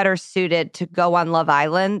would be better suited to go on Love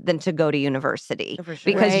Island than to go to university. For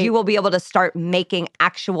sure. Because Right. you will be able to start making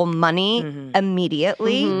actual money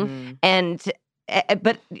immediately. And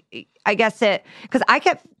but I guess because I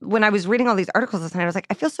kept, when I was reading all these articles last night, I was like,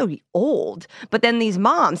 I feel so old. But then these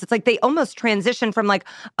moms, it's like they almost transition from like,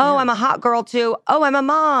 oh, I'm a hot girl to, oh, I'm a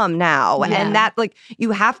mom now. Yeah. And that like,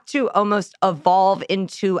 you have to almost evolve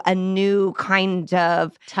into a new kind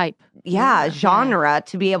of Type. genre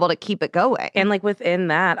to be able to keep it going. And like within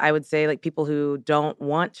that, I would say like people who don't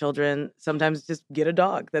want children sometimes just get a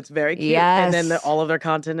dog that's very cute. And then Yes. all of their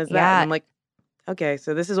content is that. Yeah. And I'm like, okay,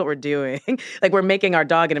 so this is what we're doing. Like we're making our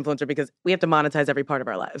dog an influencer because we have to monetize every part of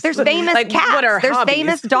our lives. There's famous like, cats. What are There's hobbies?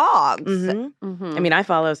 famous dogs. I mean, I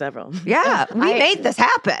follow several. Yeah, we made this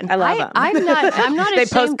happen. I love them. I'm not They ashamed.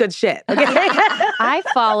 post good shit. Okay. I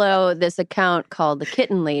follow this account called The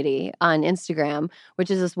Kitten Lady on Instagram,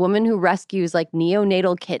 which is this woman who rescues like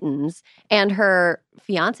neonatal kittens, and her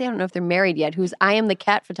fiance, I don't know if they're married yet, I am the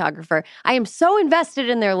cat photographer. I am so invested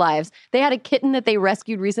in their lives. They had a kitten that they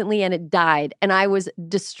rescued recently and it died, and I was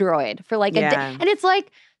destroyed for like a day. And it's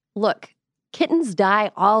like, look, kittens die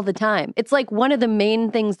all the time. It's like one of the main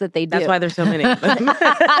things that they do. That's why there's so many of them.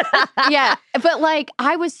 Yeah, but like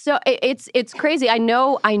I was so it's crazy. I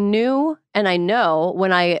knew and I know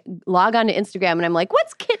when I log on to Instagram and I'm like,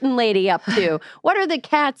 what's Kitten Lady up to? What are the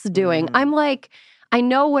cats doing? I'm like, I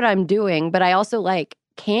know what I'm doing, but I also like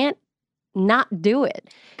can't not do it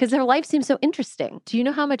because their life seems so interesting. Do you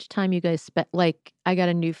know how much time you guys spend? Like, I got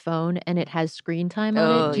a new phone and it has screen time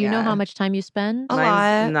on it. Do you know how much time you spend? A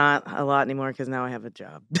Mine's lot. not a lot anymore because now I have a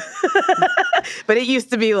job. But it used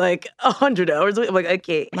to be like 100 hours. I'm like,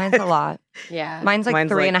 okay. Mine's a lot. Yeah, Mine's like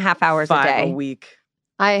Mine's 3.5 hours a 5 day. a week.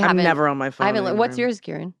 I'm I'm never on my phone. I haven't. anymore. What's yours,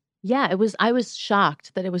 Kiran? Yeah, it was. I was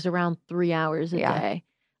shocked that it was around 3 hours a day.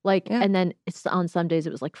 Like, and then it's on some days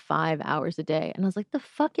it was like 5 hours a day, and I was like, "The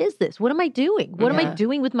fuck is this? What am I doing? What am I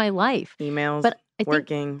doing with my life?" Emails, But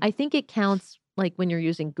working. I think it counts like when you're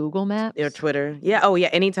using Google Maps Or Twitter. Yeah. Oh, yeah.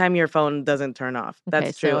 Anytime your phone doesn't turn off. That's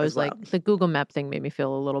okay, true. So I as was well. like, the Google Map thing made me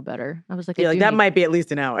feel a little better. I was like, You're I like do that need- might be at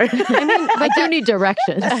least an hour. I mean, I do need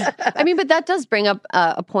directions. I mean, but that does bring up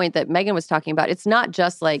a point that Megan was talking about. It's not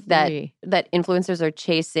just like that influencers are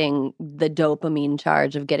chasing the dopamine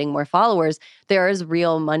charge of getting more followers. There is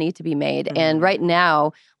real money to be made. And right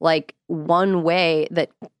now, like one way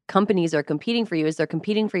that companies are competing for you is they're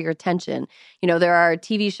competing for your attention. You know, there are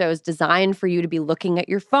TV shows designed for you to be looking at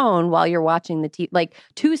your phone while you're watching the TV, like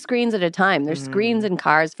 2 screens at a time. There's screens in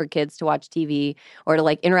cars for kids to watch TV or to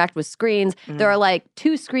like interact with screens. There are like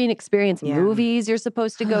 2 screen experience movies you're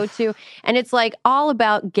supposed to go to. And it's like all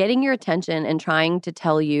about getting your attention and trying to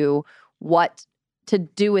tell you what to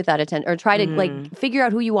do with that attention or try to like figure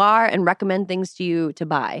out who you are and recommend things to you to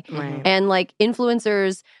buy. Right. And like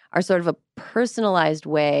influencers are sort of a personalized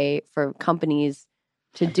way for companies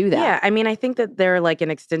to do that. Yeah, I mean, I think that they're like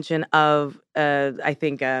an extension of, I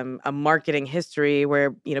think, a marketing history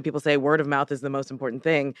where, you know, people say word of mouth is the most important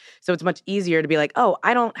thing. So it's much easier to be like, oh,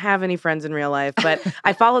 I don't have any friends in real life, but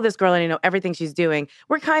I follow this girl and I know everything she's doing.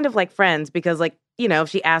 We're kind of like friends because like, you know, if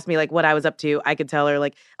she asked me like what I was up to, I could tell her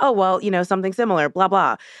like, oh, well, you know, something similar, blah,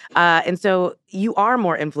 blah. And so you are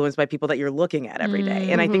more influenced by people that you're looking at every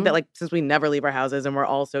day. And I think that like, since we never leave our houses and we're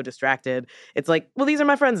all so distracted, it's like, well, these are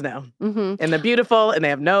my friends now. And they're beautiful and they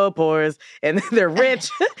have no pores and they're rich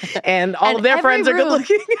and all of their every friends are good room-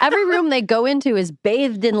 looking. Every room they go into is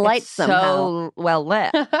bathed in light somehow. So well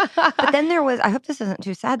lit. But then there was, I hope this isn't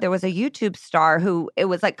too sad, there was a YouTube star who it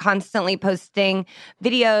was like constantly posting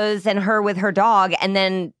videos and her with her dog. And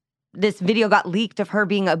then this video got leaked of her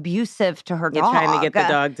being abusive to her You're dog. trying to get the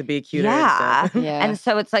dog to be cuter. Yeah. And stuff. Yeah. And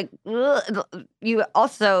so it's like, ugh, you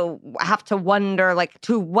also have to wonder, like,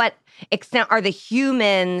 to what extent are the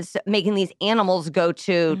humans making these animals go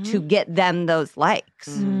to get them those likes?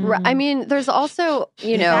 Right. I mean, there's also,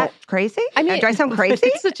 you Is know, that crazy? I mean, do I sound crazy?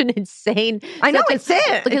 It's such an insane. I know, such a- it's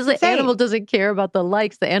it. Because It's the insane. animal doesn't care about the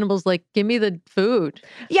likes. The animal's like, give me the food.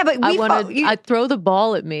 Yeah, but I want to. I throw the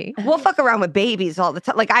ball at me. we'll fuck around with babies all the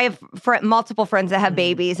time. Like I have multiple friends that have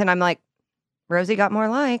babies, and I'm like, Rosie got more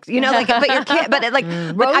likes, like, but your kid, but like,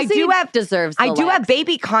 but I do have deserves. I do have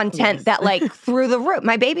baby content that like through the roof.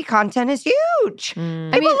 My baby content is huge.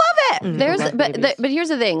 People love it. But here's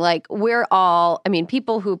the thing: like we're all,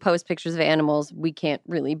 people who post pictures of animals, we can't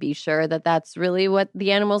really be sure that that's really what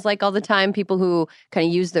the animal's like all the time. People who kind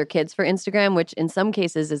of use their kids for Instagram, which in some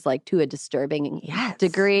cases is like to a disturbing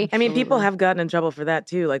degree. I mean, people have gotten in trouble for that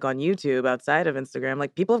too, like on YouTube outside of Instagram.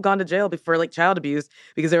 Like people have gone to jail for like child abuse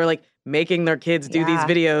because they were like making their kids do these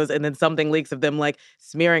videos and then something leaks of them like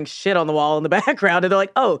smearing shit on the wall in the background. And they're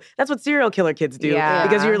like, oh, that's what serial killer kids do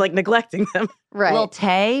because you're like neglecting them. Right. Lil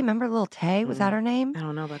Tay, remember Lil Tay? Was that her name? I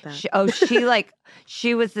don't know about that.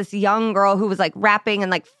 She was this young girl who was like rapping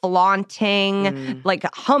and like flaunting like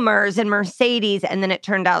Hummers and Mercedes. And then it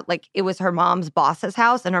turned out like it was her mom's boss's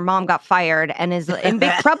house and her mom got fired and is in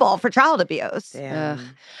big trouble for child abuse.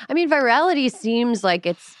 Virality seems like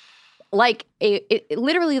it's like it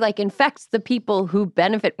literally like infects the people who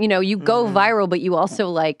benefit. You go viral, but you also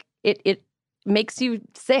like it makes you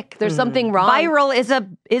sick. There's something wrong. Viral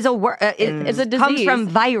is a word. It's a disease. Comes from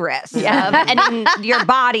virus. And in your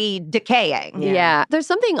body decaying. Yeah. There's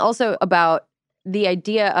something also about the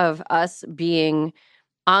idea of us being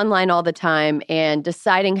online all the time and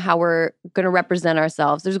deciding how we're going to represent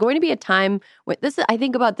ourselves. There's going to be a time when I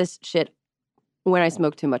think about this shit when I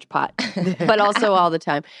smoke too much pot, but also all the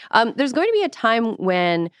time. There's going to be a time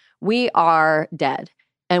when we are dead.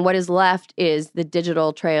 And what is left is the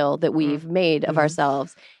digital trail that we've made of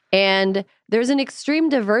ourselves. And there's an extreme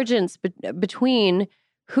divergence between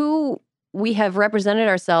who we have represented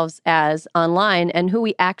ourselves as online and who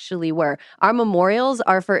we actually were. Our memorials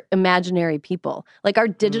are for imaginary people. Like our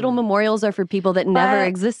digital memorials are for people that never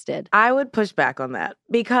existed. I would push back on that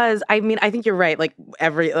because I think you're right. Like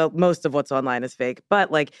most of what's online is fake,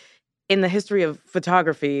 but like in the history of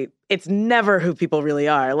photography, it's never who people really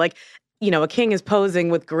are. Like, a king is posing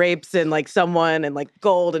with grapes and like someone and like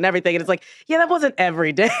gold and everything. And it's like, that wasn't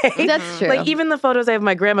every day. That's true. Like even the photos I have of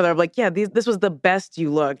my grandmother, I'm like, this was the best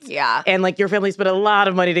you looked. Yeah. And like your family spent a lot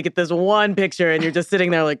of money to get this one picture and you're just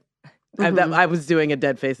sitting there like, I was doing a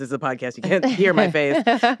dead face. This is a podcast. You can't hear my face.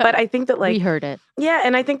 But I think that like... We heard it. Yeah,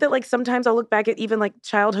 and I think that like sometimes I'll look back at even like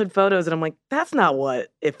childhood photos and I'm like, that's not what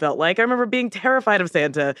it felt like. I remember being terrified of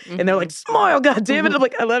Santa and they're like, smile, goddammit. And I'm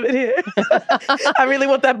like, I love it here. I really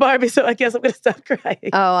want that Barbie, so I guess I'm going to stop crying.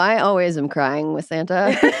 Oh, I always am crying with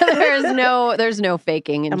Santa. There's no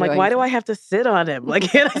faking. I'm like, why do I have to sit on him? Like,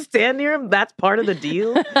 can't I stand near him? That's part of the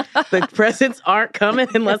deal. The presents aren't coming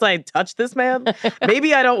unless I touch this man.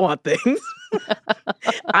 Maybe I don't want things.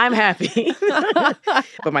 I'm happy.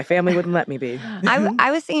 But my family wouldn't let me be.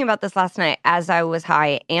 I was thinking about this last night as I was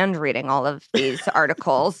high and reading all of these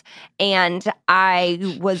articles. And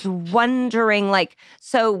I was wondering, like,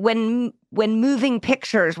 so when moving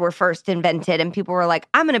pictures were first invented and people were like,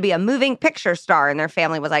 I'm going to be a moving picture star. And their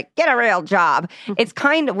family was like, get a real job. It's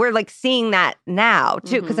we're like seeing that now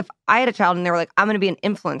too. Because if I had a child and they were like, I'm going to be an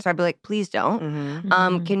influencer, I'd be like, please don't.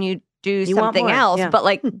 Can you do something else? Yeah. But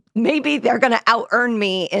like maybe they're going to out earn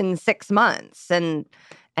me in 6 months and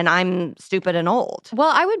I'm stupid and old. Well,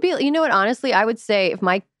 I would be, you know what, honestly, I would say if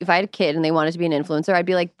I had a kid and they wanted to be an influencer, I'd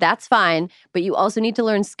be like, that's fine, but you also need to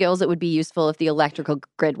learn skills that would be useful if the electrical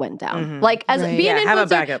grid went down. Like, as be an influencer, have a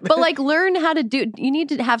backup. but like learn how to you need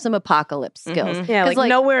to have some apocalypse skills. Yeah, like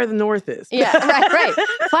know where the north is. Yeah, right.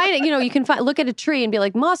 Find it, you can look at a tree and be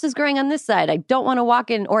like, moss is growing on this side. I don't want to walk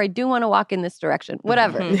in, or I do want to walk in this direction.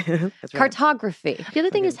 Whatever. That's right. Cartography. The other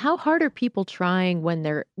thing is, how hard are people trying when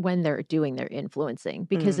they're doing their influencing?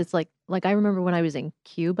 Because it's like I remember when I was in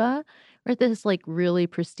Cuba, we're at this like really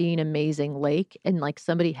pristine, amazing lake, and like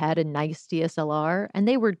somebody had a nice DSLR, and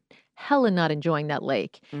they were hella not enjoying that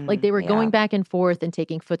lake. Like they were going back and forth and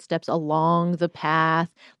taking footsteps along the path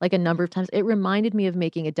like a number of times. It reminded me of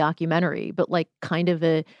making a documentary, but like kind of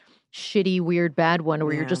a shitty, weird, bad one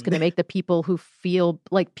where you're just going to make the people who feel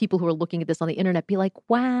like people who are looking at this on the internet be like,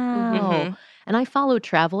 wow. And I follow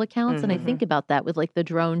travel accounts and I think about that with like the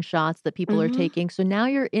drone shots that people are taking. So now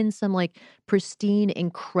you're in some like pristine,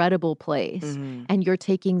 incredible place and you're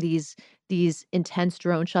taking these intense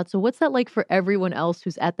drone shots. So what's that like for everyone else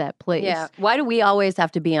who's at that place? Yeah. Why do we always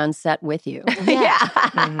have to be on set with you?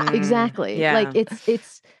 Exactly. Yeah. Like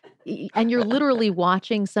it's and you're literally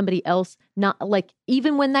watching somebody else, not like,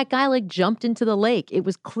 even when that guy like jumped into the lake, it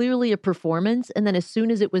was clearly a performance. And then as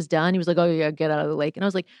soon as it was done, he was like, oh yeah, get out of the lake. And I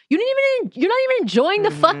was like, you're not even enjoying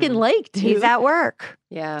the fucking lake, dude. He's at work.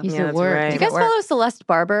 Yeah. He's at work. Right. Do you guys follow Celeste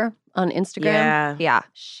Barber on Instagram? Yeah.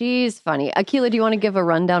 She's funny. Akilah, do you want to give a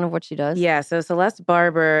rundown of what she does? Yeah, so Celeste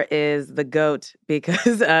Barber is the GOAT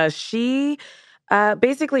because she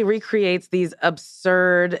basically recreates these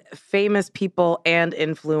absurd famous people and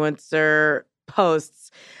influencer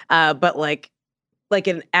posts, but like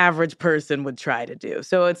an average person would try to do.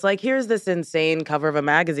 So it's like, here's this insane cover of a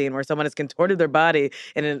magazine where someone has contorted their body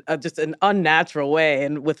in just an unnatural way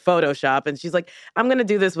and with Photoshop. And she's like, I'm going to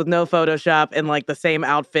do this with no Photoshop and like the same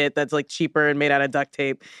outfit that's like cheaper and made out of duct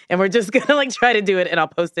tape. And we're just going to like try to do it. And I'll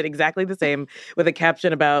post it exactly the same with a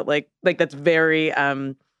caption about like that's very,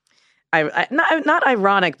 not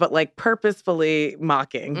ironic, but like purposefully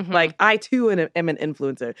mocking. Mhm. Like I too am an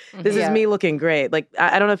influencer. This is me looking great. Like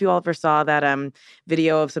I don't know if you all ever saw that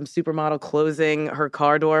video of some supermodel closing her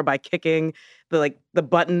car door by kicking the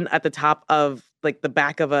button at the top of like the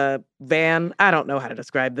back of a van. I don't know how to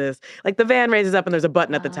describe this. Like the van raises up and there's a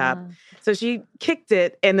button at the top. So she kicked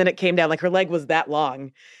it and then it came down. Like her leg was that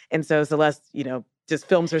long, and so Celeste, just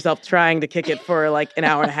films herself trying to kick it for like an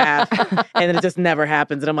hour and a half, and then it just never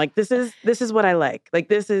happens. And I'm like, this is what I like. Like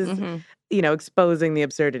this is, exposing the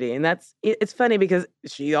absurdity. And it's funny because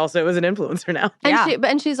she also is an influencer now.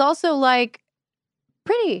 And she's also like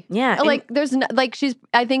pretty. Yeah. Like there's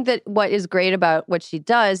I think that what is great about what she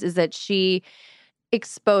does is that she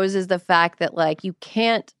exposes the fact that like you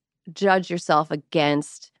can't judge yourself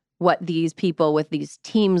against what these people with these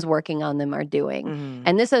teams working on them are doing. Mm-hmm.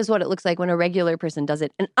 And this is what it looks like when a regular person does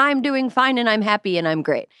it. And I'm doing fine and I'm happy and I'm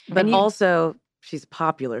great. But also she's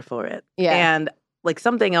popular for it. Yeah. And like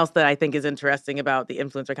something else that I think is interesting about the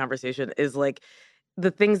influencer conversation is like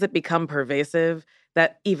the things that become pervasive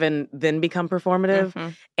that even then become performative. Mm-hmm.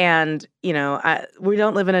 And, we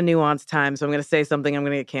don't live in a nuanced time, so I'm going to say something, I'm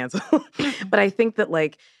going to get canceled. But I think that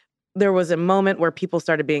like there was a moment where people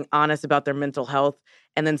started being honest about their mental health.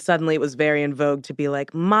 And then suddenly it was very in vogue to be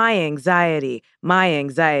like, my anxiety.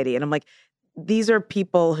 And I'm like, these are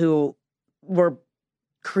people who were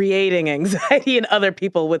creating anxiety in other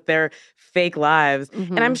people with their fake lives.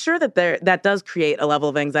 Mm-hmm. And I'm sure that that does create a level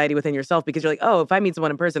of anxiety within yourself because you're like, oh, if I meet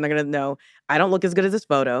someone in person, they're going to know I don't look as good as this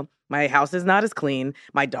photo. My house is not as clean.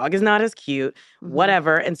 My dog is not as cute,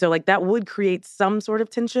 whatever. And so like that would create some sort of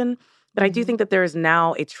tension. But I do think that there is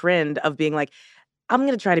now a trend of being like, I'm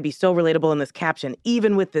going to try to be so relatable in this caption,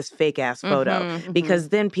 even with this fake ass photo, because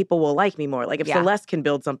then people will like me more. Like if Celeste can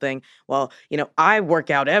build something, well, I work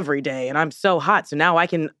out every day and I'm so hot. So now I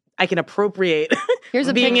can appropriate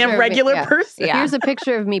being a regular person. Yeah. Here's a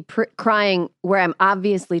picture of me crying where I'm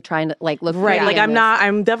obviously trying to like look right. Like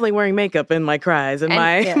I'm definitely wearing makeup in my cries and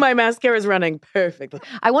my mascara is running perfectly.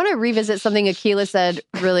 I want to revisit something Akilah said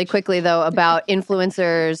really quickly though about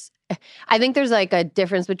influencers. I think there's like a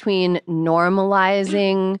difference between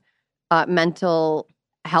normalizing mental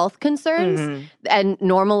health concerns and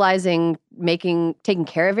normalizing taking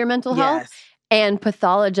care of your mental health and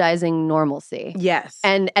pathologizing normalcy. Yes.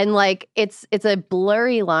 And like it's a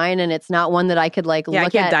blurry line and it's not one that I could like look at. I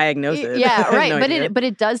can't diagnose it. Yeah, right. But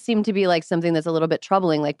it does seem to be like something that's a little bit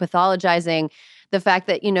troubling, like pathologizing the fact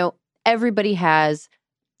that, everybody has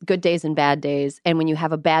good days and bad days. And when you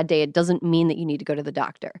have a bad day, it doesn't mean that you need to go to the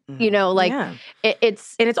doctor. It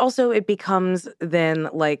becomes then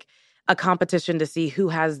like a competition to see who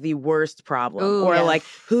has the worst problem like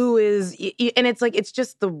who is, and it's like, it's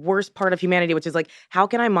just the worst part of humanity, which is like, how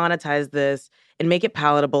can I monetize this and make it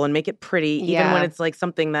palatable and make it pretty, even when it's like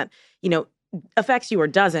something that, affects you or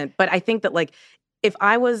doesn't. But I think that like,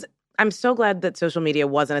 I'm so glad that social media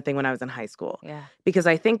wasn't a thing when I was in high school. Yeah. Because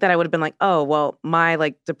I think that I would have been like, oh, well, my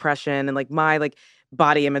like depression and like my like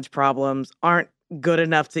body image problems aren't good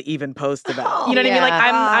enough to even post about. You know what I mean? Like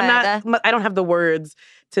I'm not, I don't have the words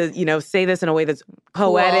to, say this in a way that's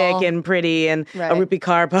poetic and pretty and a Rupi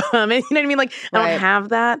Kaur poem. You know what I mean? Like I don't have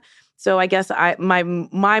that. So I guess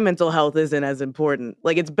my mental health isn't as important.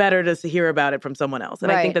 Like it's better to hear about it from someone else.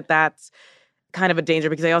 And I think that that's kind of a danger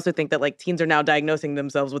because I also think that like teens are now diagnosing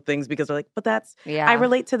themselves with things because they're like, but I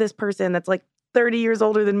relate to this person that's like 30 years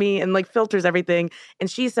older than me and like filters everything. And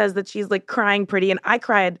she says that she's like crying pretty and I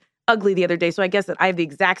cried ugly the other day. So I guess that I have the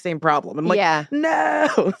exact same problem. I'm like,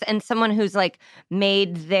 no. And someone who's like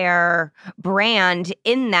made their brand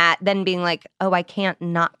in that, then being like, oh, I can't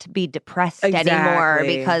not be depressed anymore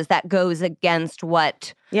because that goes against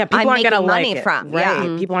what people I'm aren't making gonna money like it. from. Right.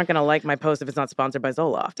 Yeah. People aren't going to like my post if it's not sponsored by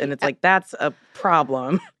Zoloft. And it's like, that's a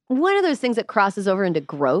problem. One of those things that crosses over into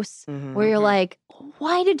gross where you're like,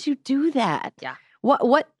 why did you do that? Yeah.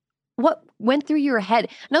 What went through your head?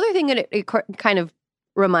 Another thing that it kind of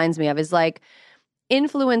reminds me of is like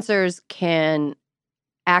influencers can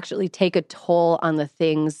actually take a toll on the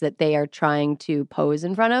things that they are trying to pose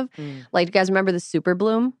in front of. Like, you guys remember the super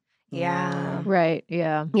bloom? Yeah. Right.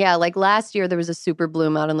 Yeah. Yeah, like last year there was a super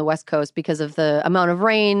bloom out on the West Coast because of the amount of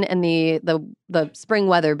rain, and the spring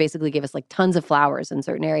weather basically gave us like tons of flowers in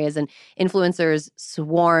certain areas, and influencers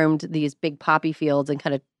swarmed these big poppy fields and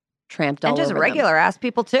kind of tramped all And just over regular ass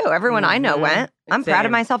people too. Everyone I know went. I'm proud of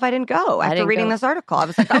Same. myself I didn't go after didn't reading go. this article. I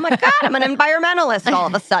was like, oh my God, I'm an environmentalist all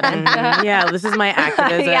of a sudden. Yeah, this is my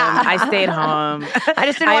activism. Yeah. I stayed home. I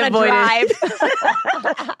just didn't want to drive.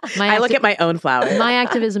 I look at my own flowers. My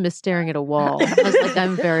activism is staring at a wall. I was like,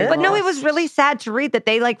 I'm very But no, it lost. was really sad to read that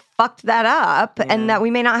they like fucked that up and that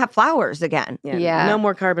we may not have flowers again. Yeah. No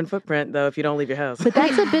more carbon footprint, though, if you don't leave your house. But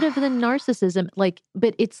that's a bit of the narcissism. Like,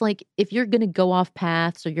 but it's like if you're going to go off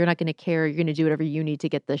paths or you're not going to care, you're going to do whatever you need to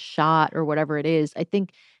get the shot or whatever it is. I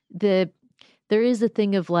think there is a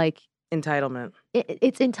thing of like Entitlement.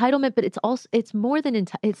 it's entitlement, but it's more than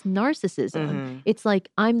it's narcissism. It's like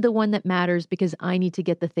I'm the one that matters because I need to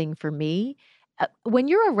get the thing for me. When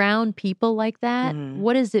you're around people like that,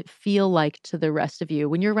 what does it feel like to the rest of you?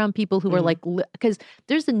 When you're around people who are like, because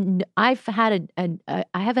I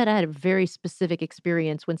have had a very specific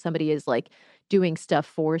experience when somebody is like doing stuff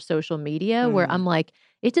for social media where I'm like,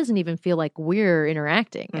 it doesn't even feel like we're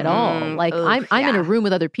interacting at all. Like I'm in a room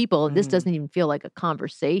with other people and this doesn't even feel like a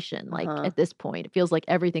conversation. Like at this point, it feels like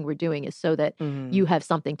everything we're doing is so that you have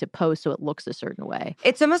something to post so it looks a certain way.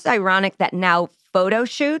 It's almost ironic that now photo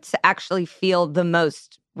shoots actually feel the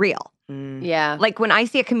most real. Yeah. Like when I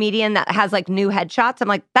see a comedian that has like new headshots, I'm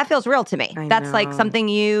like, that feels real to me. That's like something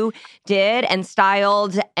you did and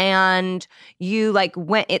styled, and you like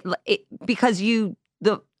went it because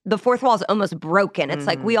the fourth wall is almost broken. It's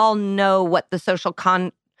like we all know what the social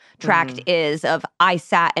contract is of I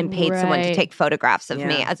sat and paid someone to take photographs of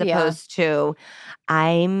me, as opposed to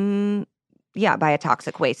I'm by a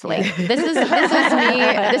toxic waste lake. This is me.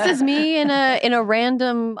 This is me in a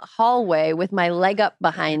random hallway with my leg up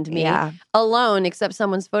behind me, alone, except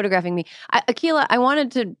someone's photographing me. Akilah, I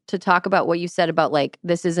wanted to talk about what you said about like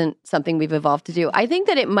this isn't something we've evolved to do. I think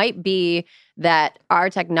that it might be that our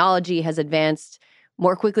technology has advanced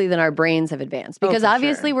more quickly than our brains have advanced, because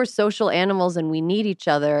obviously we're social animals and we need each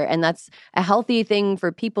other, and that's a healthy thing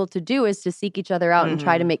for people to do, is to seek each other out and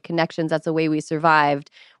try to make connections. That's the way we survived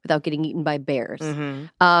without getting eaten by bears.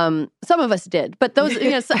 Some of us did, but those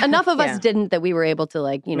enough of us didn't that we were able to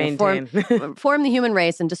like form the human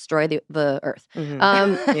race and destroy the earth.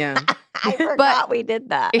 I forgot we did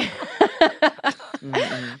that.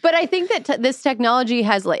 But I think that this technology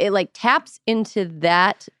has it taps into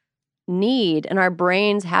that need, and our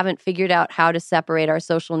brains haven't figured out how to separate our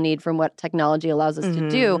social need from what technology allows us to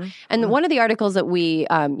do. And one of the articles that we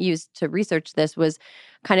used to research this was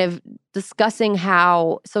kind of discussing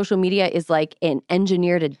how social media is like an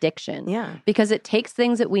engineered addiction. Yeah. Because it takes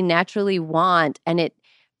things that we naturally want and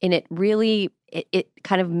it really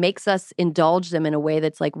kind of makes us indulge them in a way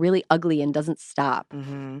that's like really ugly and doesn't stop.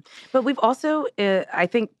 But we've also, I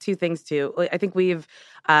think, two things too. I think we've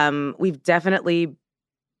definitely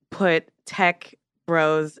put tech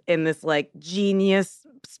bros in this like genius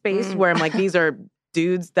space where I'm like, these are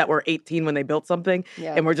dudes that were 18 when they built something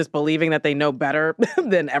and we're just believing that they know better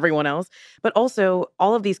than everyone else. But also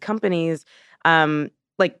all of these companies,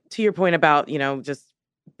 like to your point about, just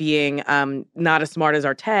being not as smart as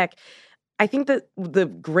our tech, I think that the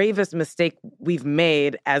gravest mistake we've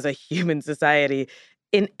made as a human society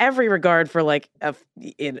in every regard for like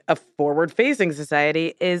in a forward-facing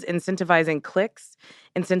society is incentivizing clicks,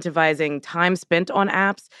 incentivizing time spent on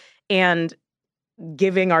apps, and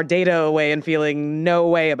giving our data away and feeling no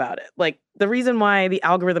way about it. Like the reason why the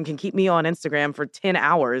algorithm can keep me on Instagram for 10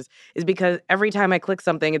 hours is because every time I click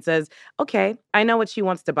something, it says, okay, I know what she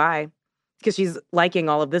wants to buy because she's liking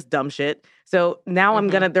all of this dumb shit. So now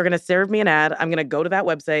they're going to serve me an ad. I'm going to go to that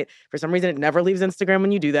website. For some reason, it never leaves Instagram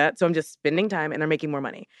when you do that. So I'm just spending time and they're making more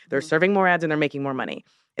money. They're serving more ads and they're making more money.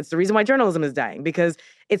 It's the reason why journalism is dying, because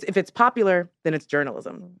if it's popular, then it's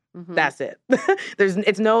journalism. That's it.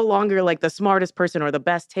 It's no longer like the smartest person or the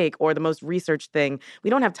best take or the most researched thing. We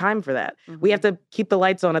don't have time for that. We have to keep the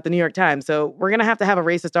lights on at the New York Times. So we're going to have a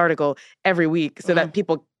racist article every week so that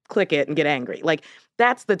people click it and get angry. Like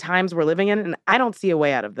that's the times we're living in. And I don't see a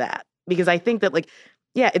way out of that, because I think that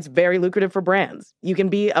it's very lucrative for brands. You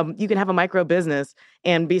can have a micro business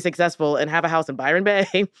and be successful and have a house in Byron Bay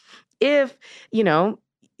if,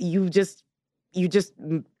 you just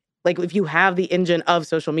like if you have the engine of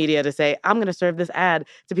social media to say, I'm going to serve this ad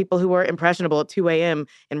to people who are impressionable at 2 a.m.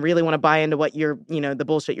 and really want to buy into what you're, the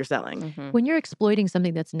bullshit you're selling. When you're exploiting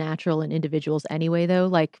something that's natural in individuals anyway, though,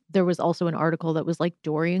 like there was also an article that was like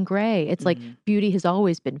Dorian Gray. It's like beauty has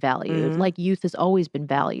always been valued. Like youth has always been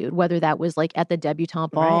valued, whether that was like at the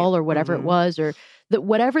debutante ball or whatever it was, or that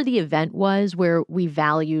whatever the event was where we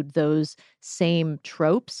valued those same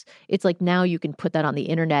tropes, it's like now you can put that on the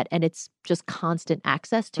internet and it's just constant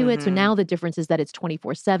access to it. So now the difference is that it's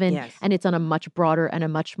 24/7 and it's on a much broader and a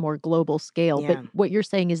much more global scale. But what you're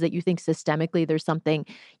saying is that you think systemically there's something,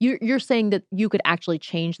 you're saying that you could actually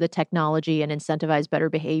change the technology and incentivize better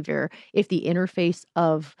behavior if the interface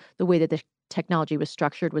of the way that the technology was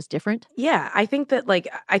structured was different? Yeah, I think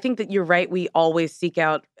that you're right. We always seek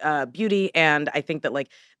out beauty, and I think that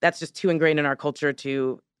that's just too ingrained in our culture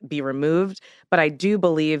to be removed. But I do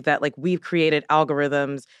believe that we've created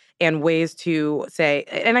algorithms and ways to say,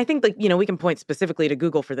 and I think we can point specifically to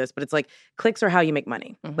Google for this, but it's clicks are how you make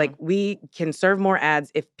money. We can serve more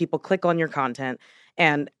ads if people click on your content,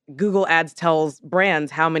 and Google Ads tells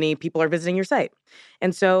brands how many people are visiting your site.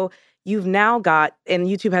 And so you've now got, and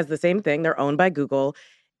YouTube has the same thing. They're owned by Google.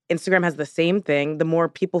 Instagram has the same thing. The more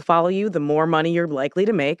people follow you, the more money you're likely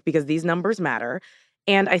to make because these numbers matter.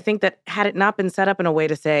 And I think that had it not been set up in a way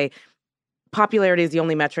to say popularity is the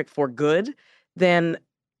only metric for good, then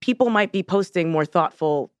people might be posting more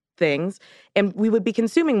thoughtful things and we would be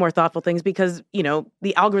consuming more thoughtful things because,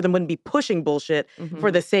 the algorithm wouldn't be pushing bullshit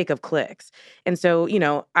for the sake of clicks. And so,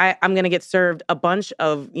 I'm going to get served a bunch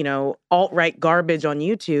of, alt-right garbage on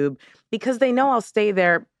YouTube because they know I'll stay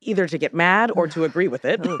there either to get mad or to agree with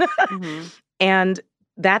it. And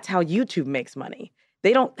that's how YouTube makes money.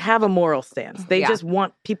 They don't have a moral stance. They just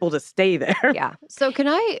want people to stay there. Yeah. So can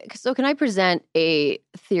I present a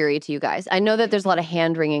theory to you guys? I know that there's a lot of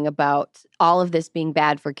hand-wringing about all of this being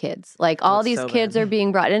bad for kids. All these kids are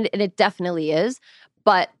being brought in, and it definitely is.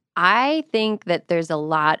 But I think that there's a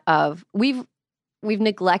lot of we've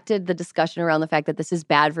neglected the discussion around the fact that this is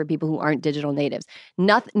bad for people who aren't digital natives.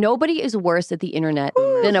 Nobody is worse at the internet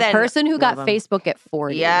than a person who got Facebook at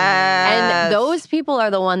 40. Yes. And those people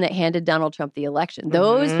are the one that handed Donald Trump the election.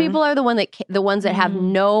 Those people are the ones that have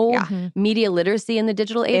no media literacy in the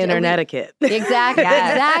digital age. Internet etiquette. Exactly.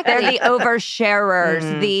 Exactly. They're the oversharers.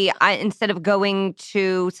 Instead of going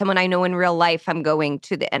to someone I know in real life, I'm going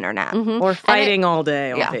to the internet. Or fighting all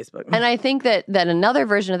day on Facebook. And I think that another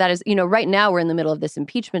version of that is, right now we're in the middle of this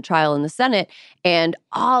impeachment trial in the Senate, and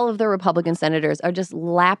all of the Republican senators are just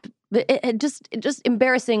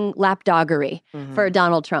embarrassing lapdoggery for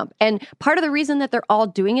Donald Trump. And part of the reason that they're all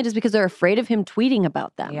doing it is because they're afraid of him tweeting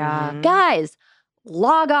about them. Guys,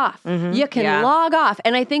 log off. You can log off.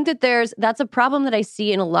 And I think that that's a problem that I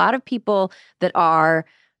see in a lot of people that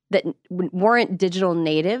weren't digital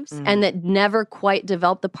natives and that never quite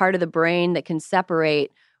developed the part of the brain that can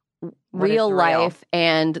separate real life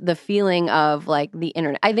and the feeling of the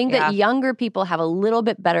internet. I think that younger people have a little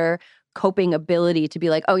bit better coping ability to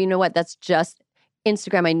be like, oh, you know what? That's just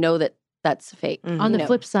Instagram. I know that that's fake. On the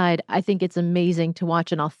flip side, I think it's amazing to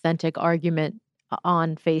watch an authentic argument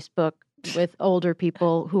on Facebook with older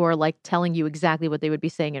people who are telling you exactly what they would be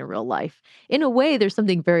saying in real life. In a way, there's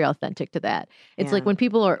something very authentic to that. It's when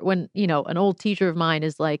people are, an old teacher of mine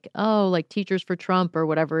is Teachers for Trump or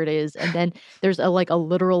whatever it is. And then there's a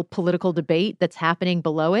literal political debate that's happening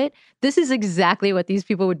below it. This is exactly what these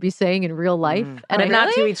people would be saying in real life. And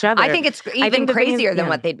not to each other. I think it's even crazier than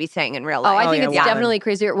what they'd be saying in real life. I think it's definitely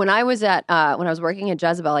crazier. When I was working at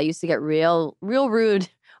Jezebel, I used to get real rude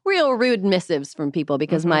missives from people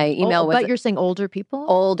because my email was... But you're saying older people?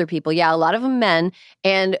 Older people, yeah. A lot of them men.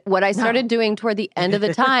 And what I started doing toward the end of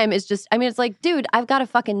the time is just... it's dude, I've got a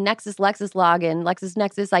fucking Lexus login,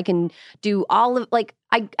 LexisNexis. I can do all of...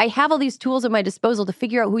 I have all these tools at my disposal to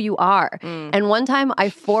figure out who you are. And one time I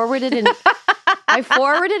forwarded an... a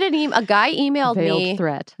guy emailed Veiled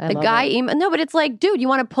threat. The guy emailed... No, but it's dude, you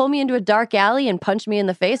want to pull me into a dark alley and punch me in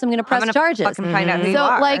the face? I'm going to press charges. Fucking find out who you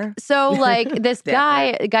are. This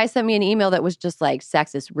guy sent me an email that was just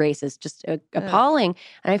sexist, racist, just appalling.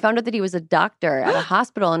 And I found out that he was a doctor at a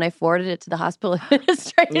hospital, and I forwarded it to the hospital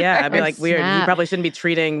administrator. Yeah, I'd be weird. You probably shouldn't be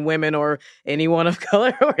treating women or anyone of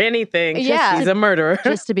color or anything. He's a murderer.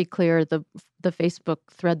 Just to be clear, the Facebook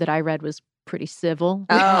thread that I read was pretty civil.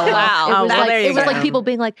 Oh, wow. It was people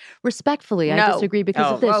being respectfully, I disagree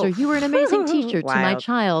because of this, or you were an amazing teacher to my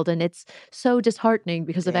child, and it's so disheartening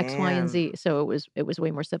because of X, Y, and Z. So it was way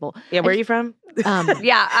more civil. Yeah, where are you from? I'm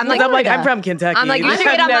from Kentucky. I'm you should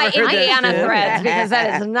get on my Indiana threads because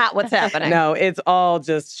that is not what's happening. No, it's all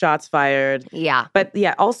just shots fired. Yeah. But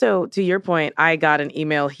also to your point, I got an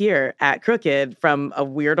email here at Crooked from a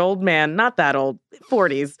weird old man, not that old,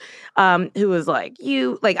 40s, who was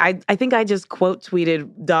I think I just quote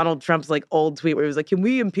tweeted Donald Trump's old tweet where he was can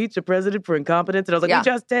we impeach a president for incompetence? And I was we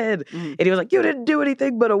just did. And he was you didn't do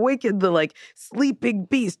anything but awaken the sleeping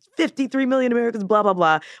beast, 53 million Americans, blah, blah,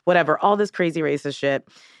 blah, whatever, all this crazy racist shit.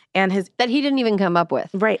 And his that he didn't even come up with.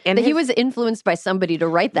 right. And That he was influenced by somebody to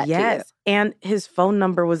write that to you. yes. And his phone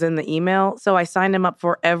number was in the email. So I signed him up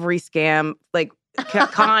for every scam, like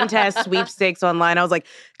contest, sweepstakes online. I was like,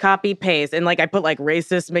 copy, paste. And like I put like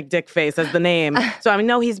racist McDickface as the name. So I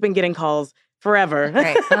know he's been getting calls forever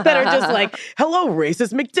that are just like, hello,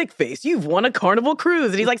 racist McDickface. You've won a Carnival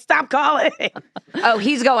cruise. And he's like, stop calling. Oh,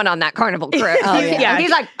 he's going on that Carnival cruise. Yeah.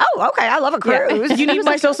 He's like, oh, okay, I love a cruise. You need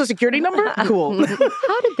my social security number? Cool.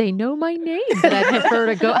 How did they know my name that I prefer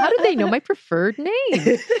to go? How did they know my preferred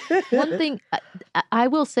name? One thing I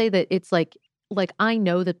will say that it's like I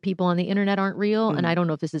know that people on the internet aren't real, and I don't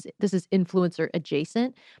know if this is influencer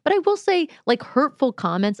adjacent, but I will say like hurtful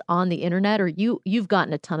comments on the internet, or you've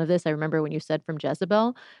gotten a ton of this. I remember when you said from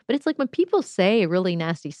Jezebel, but it's like when people say really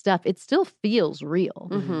nasty stuff, it still feels real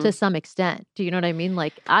to some extent. Do you know what I mean?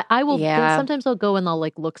 Like I will sometimes I'll go and I'll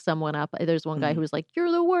like look someone up. There's one guy who was like,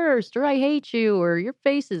 "You're the worst," or "I hate you," or "Your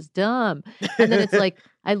face is dumb," and then it's like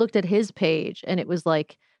I looked at his page and it was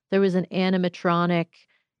like there was an animatronic.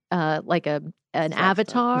 Like an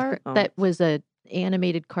avatar that was a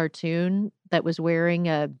animated cartoon that was wearing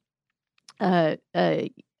a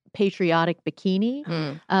patriotic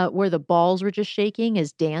bikini where the balls were just shaking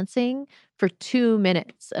as dancing for 2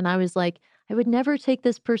 minutes. And I was like, I would never take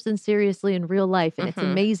this person seriously in real life. And it's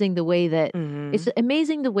amazing the way that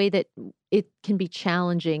it can be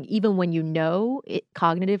challenging, even when you know it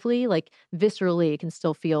cognitively, like viscerally, it can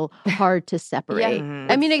still feel hard to separate. Yeah.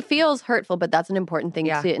 I mean, it feels hurtful, but that's an important thing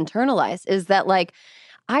to internalize is that like,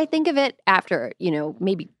 I think of it after,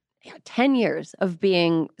 maybe 10 years of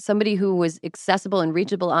being somebody who was accessible and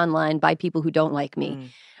reachable online by people who don't like me.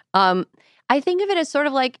 I think of it as sort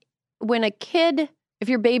of like when a kid, if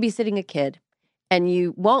you're babysitting a kid and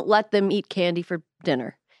you won't let them eat candy for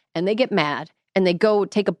dinner and they get mad and they go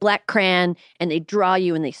take a black crayon and they draw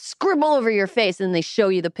you and they scribble over your face and they show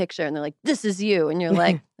you the picture and they're like, this is you. And you're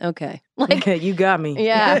like, okay. Like, you got me.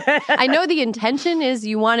 Yeah. I know the intention is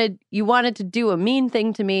you wanted to do a mean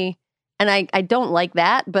thing to me. And I don't like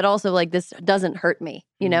that, but also like this doesn't hurt me,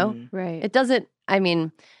 you know? Right. It doesn't, I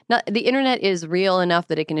mean, the internet is real enough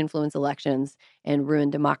that it can influence elections and ruin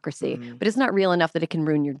democracy, but it's not real enough that it can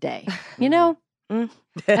ruin your day, you know?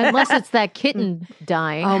 Unless it's that kitten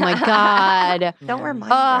dying. Oh my God. Don't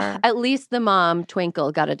remind her. At least the mom,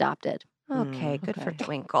 Twinkle, got adopted. Okay, good for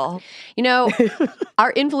Twinkle. You know,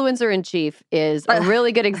 our influencer in chief is a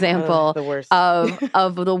really good example The worst.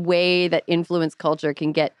 of the way that influence culture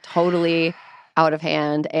can get totally out of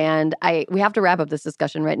hand. And we have to wrap up this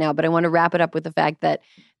discussion right now, but I want to wrap it up with the fact that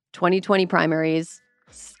 2020 primaries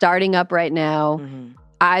starting up right now.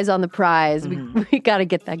 Eyes on the prize. We got to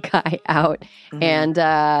get that guy out and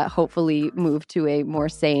hopefully move to a more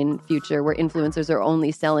sane future where influencers are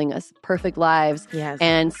only selling us perfect lives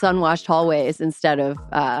and sun-washed hallways instead of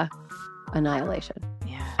annihilation.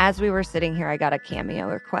 Yeah. As we were sitting here, I got a cameo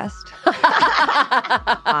request.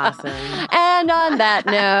 Awesome. And on that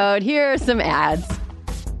note, here are some ads.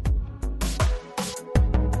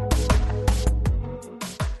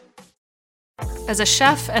 As a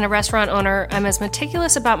chef and a restaurant owner, I'm as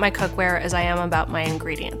meticulous about my cookware as I am about my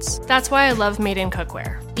ingredients. That's why I love Made in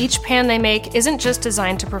Cookware. Each pan they make isn't just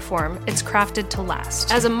designed to perform, it's crafted to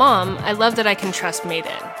last. As a mom, I love that I can trust Made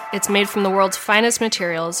in. It's made from the world's finest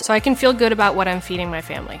materials, so I can feel good about what I'm feeding my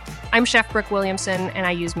family. I'm Chef Brooke Williamson, and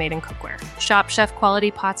I use Made in Cookware. Shop chef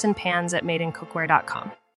quality pots and pans at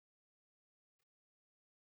madeincookware.com.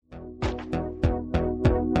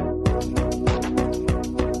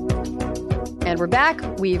 And we're back.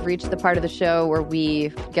 We've reached the part of the show where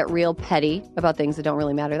we get real petty about things that don't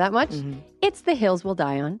really matter that much. It's the hills we'll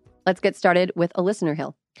die on. Let's get started with a listener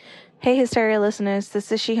hill. Hey, Hysteria listeners. This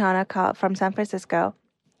is Shihana from San Francisco.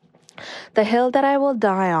 The hill that I will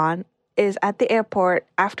die on is at the airport.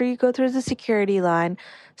 After you go through the security line,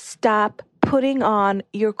 stop putting on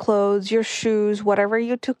your clothes, your shoes, whatever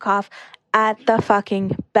you took off at the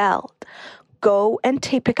fucking belt. Go and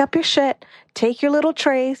pick up your shit, take your little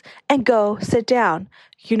trays, and go sit down.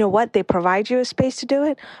 You know what? They provide you a space to do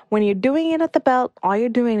it. When you're doing it at the belt, all you're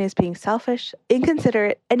doing is being selfish,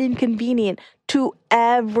 inconsiderate, and inconvenient to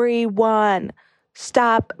everyone.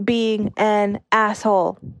 Stop being an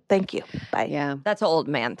asshole. Thank you. Bye. Yeah. That's an old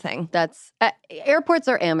man thing. That's airports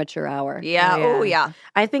are amateur hour. Yeah. Oh, yeah.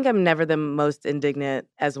 I think I'm never the most indignant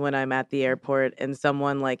as when I'm at the airport and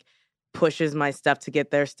someone like pushes my stuff to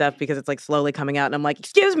get their stuff because it's like slowly coming out and I'm like,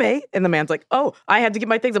 excuse me. And the man's like, oh, I had to get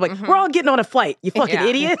my things. I'm like, we're all getting on a flight, you fucking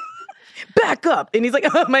idiot. Back up. And he's like,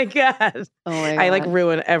 oh my God. I like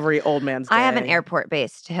ruin every old man's day. I have an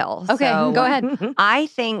airport-based hill. Okay, so go ahead. I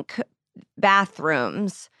think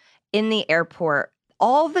bathrooms in the airport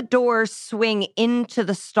all the doors swing into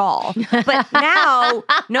the stall. But now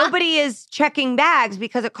nobody is checking bags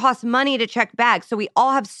because it costs money to check bags. So we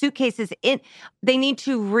all have suitcases in. They need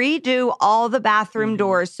to redo all the bathroom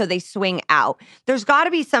doors so they swing out. There's got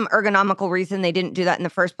to be some ergonomical reason they didn't do that in the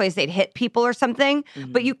first place. They'd hit people or something.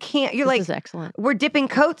 But you can't. You're This is like, excellent. we're dipping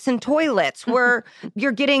coats in toilets.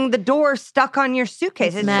 You're getting the door stuck on your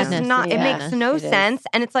suitcase. It's madness. just not. It's It madness. makes no It is. sense.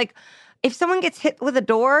 And it's like, if someone gets hit with a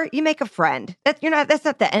door, you make a friend. That's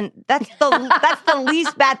not the end. That's the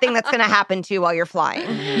least bad thing that's going to happen to you while you're flying.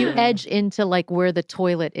 You edge into like where the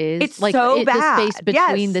toilet is. It's like so the space bad.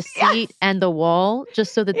 between Yes, the seat and the wall,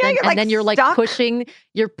 just so that Yeah, then you're, and like, then you're like stuck.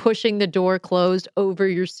 pushing the door closed over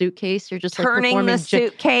your suitcase. You're just like Turning performing the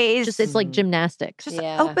suitcase. it's like gymnastics. Just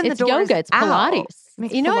Yeah. open the It's doors yoga. It's out. Pilates.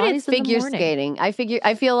 You know what? Pilates It's in the figure morning. skating.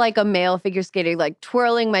 I feel like a male figure skating, like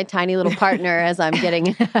twirling my tiny little partner as I'm getting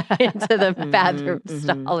into the bathroom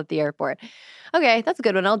stall at the airport. Okay, that's a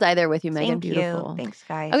good one. I'll die there with you, Megan. Thank Beautiful. you. Thanks,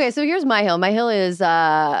 guys. Okay, so here's my hill. My hill is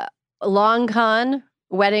long con,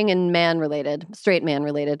 wedding and man related, straight man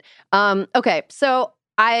related. Okay, so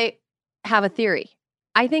I have a theory.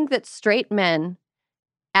 I think that straight men,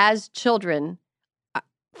 as children,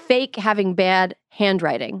 fake having bad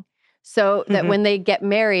handwriting so that when they get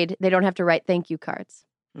married, they don't have to write thank you cards.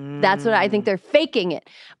 That's what I think. They're faking it.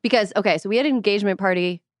 Because, okay, so we had an engagement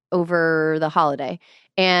party over the holiday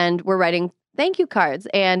and we're writing thank you cards.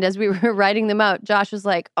 And as we were writing them out, Josh was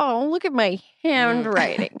like, oh, look at my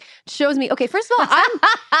handwriting. Shows me, okay, first of all,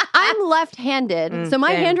 I'm left-handed. So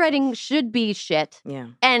my same. handwriting should be shit. Yeah.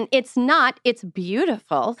 And it's not. It's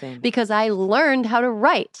beautiful Same. because I learned how to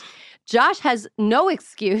write. Josh has no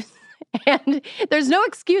excuse. And there's no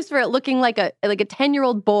excuse for it looking like a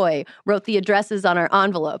 10-year-old boy wrote the addresses on our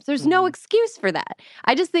envelopes. There's no excuse for that.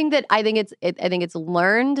 I just think that I think it's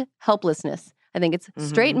learned helplessness. I think it's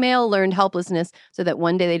straight male learned helplessness so that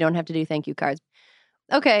one day they don't have to do thank you cards.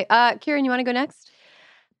 Okay, Kiran, you want to go next?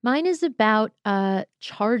 Mine is about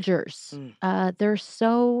chargers. There's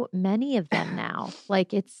so many of them now.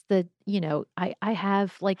 Like it's I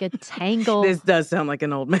have like a tangle. This does sound like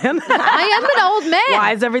an old man. I am an old man.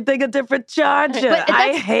 Why is everything a different charger? But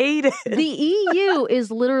I hate it. The EU is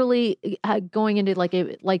literally going into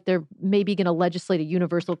like they're maybe going to legislate a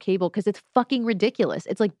universal cable because it's fucking ridiculous.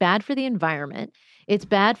 It's like bad for the environment. It's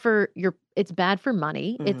bad for it's bad for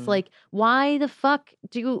money. It's like, why the fuck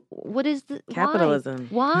what is the Capitalism.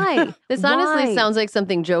 Why? This honestly sounds like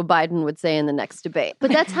something Joe Biden would say in the next debate.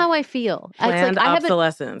 But that's how I feel. Planned It's like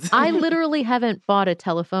obsolescence. I literally haven't bought a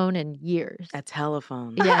telephone in years. A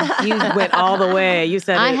telephone. Yeah. You went all the way. You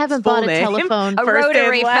said I its haven't full bought a name. telephone. A First and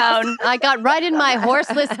rotary last. phone. I got right in my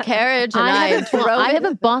horseless carriage and I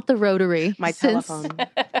haven't bought the rotary My since telephone.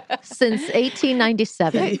 since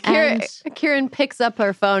 1897. And Kiran picks up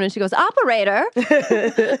her phone and she goes, operator,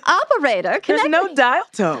 There's connect. no dial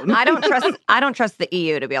tone. I don't trust the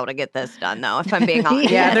EU to be able to get this done, though, if I'm being honest.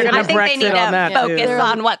 Yeah, they're gonna I think they Brexit need on to that, focus too.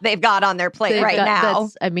 on what they've got on their plate they've right got- now.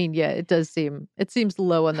 that's- I mean, yeah, it seems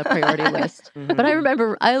low on the priority list. But I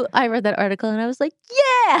remember I read that article and I was like,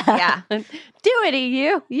 yeah, Yeah. do it,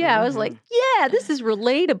 EU. Yeah, I was like, yeah, this is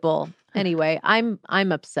relatable. Anyway, I'm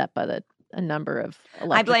upset by a number of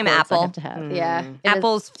electric blame cords Apple. I have to have. Yeah.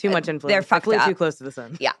 Apple's Too much influence. They're fucked I flew up. too close to the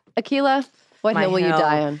sun. Yeah. Akilah, what My hill will you hill.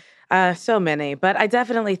 die on? So many, but I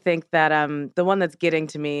definitely think that the one that's getting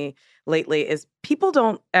to me lately is people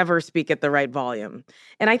don't ever speak at the right volume.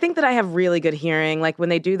 And I think that I have really good hearing. Like when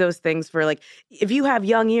they do those things for like, if you have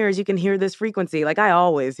young ears, you can hear this frequency. Like I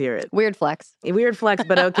always hear it. Weird flex. Weird flex,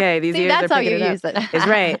 but okay. These See, ears that's are how picking you it use up. it. It's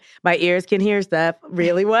right. My ears can hear stuff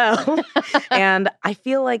really well. And I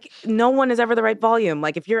feel like no one is ever the right volume.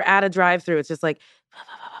 Like if you're at a drive-through, it's just like,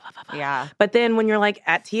 Yeah. but then when you're like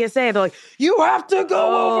at TSA, they're like, you have to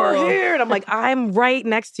go over here. And I'm like, I'm right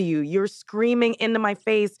next to you. You're screaming into my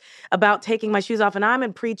face about taking my shoes off and I'm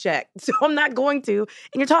in pre-check. So I'm not going to. And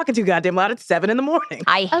you're talking too goddamn loud at 7 a.m.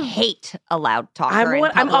 I hate a loud talker I'm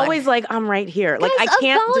in public. always like, I'm right here. Like I Guys,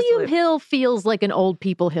 can't a just volume live. hill feels like an old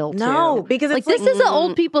people hill too. No, because like it's this is an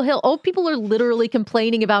old people hill. Old people are literally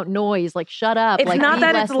complaining about noise. Like shut up. It's like, not be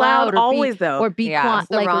that less it's loud or be- always, though. or be Yeah, quiet. it's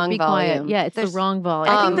the Like or wrong be quiet. volume. Yeah, it's There's- the wrong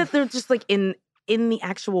volume. I think that they're just like in the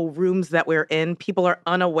actual rooms that we're in, people are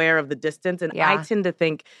unaware of the distance. And I Yeah. tend to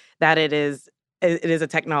think that it is a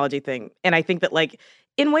technology thing. And I think that like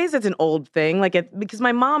in ways it's an old thing. Like because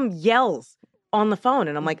my mom yells on the phone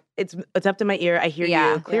and I'm like, it's up to my ear. I hear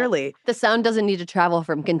Yeah. you clearly. The sound doesn't need to travel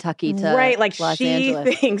from Kentucky to Right. Like Los she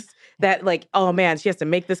Angeles. thinks that like, oh man, she has to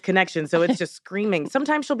make this connection. So it's just screaming.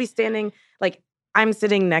 Sometimes she'll be standing like I'm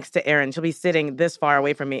sitting next to Erin. She'll be sitting this far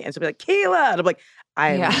away from me and she'll be like, Kayla. And I'm like, I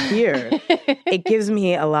am here. It gives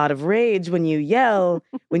me a lot of rage when you yell,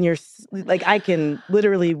 when you're like, I can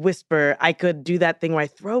literally whisper. I could do that thing where I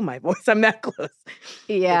throw my voice. I'm that close.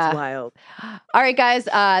 Yeah. It's wild. All right, guys,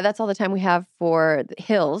 that's all the time we have for the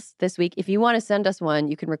Hills this week. If you want to send us one,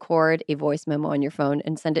 you can record a voice memo on your phone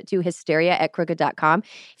and send it to hysteria@crooked.com.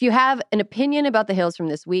 If you have an opinion about the Hills from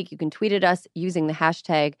this week, you can tweet at us using the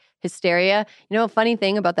hashtag hysteria. You know, a funny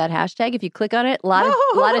thing about that hashtag, if you click on it, a lot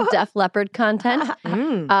of Def Leppard content.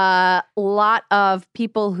 A lot of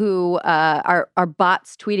people who are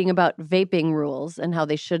bots tweeting about vaping rules and how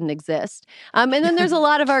they shouldn't exist. And then there's a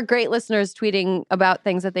lot of our great listeners tweeting about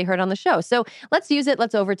things that they heard on the show. So let's use it.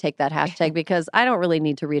 Let's overtake that hashtag because I don't really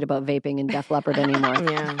need to read about vaping and Def Leppard anymore.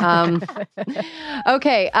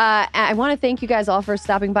 Okay. I want to thank you guys all for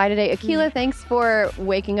stopping by today. Akilah, thanks for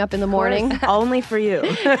waking up in the morning. Only for you.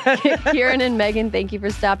 Kieran and Megan, thank you for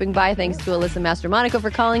stopping by. Thanks to Alyssa Mastromonaco for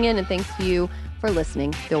calling in, and thanks to you for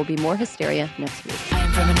listening. There will be more Hysteria next week.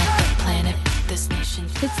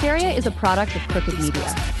 Hysteria is a product of Crooked Media.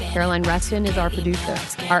 Caroline Reston is our producer.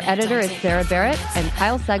 Our editor is Sarah Barrett, and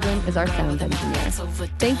Kyle Seglin is our sound engineer.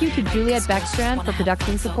 Thank you to Juliet Beckstrand for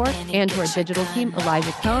production support, and to our digital team,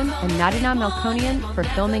 Elijah Cohn and Nadina Melkonian for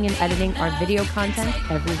filming and editing our video content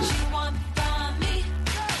every week.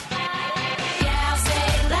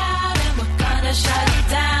 Shut it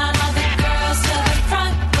down, all the girls to the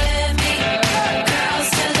front with me. Girls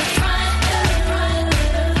to the front,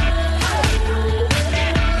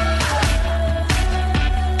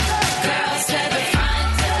 girls to the front,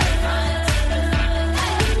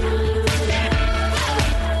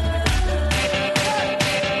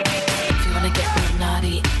 If you wanna get real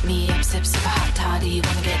naughty, me up sips of a hot toddy. You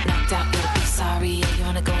wanna get knocked out, you'll be sorry. Yeah, you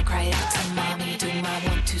wanna go and cry out to mommy. Do my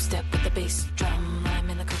 1-2 step with the bass drum. I'm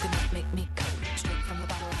in the coconut, make me come.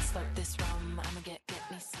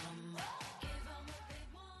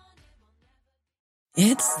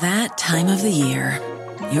 It's that time of the year.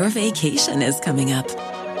 Your vacation is coming up.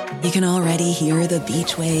 You can already hear the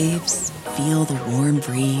beach waves, feel the warm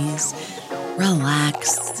breeze,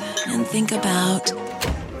 relax, and think about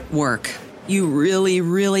work. You really,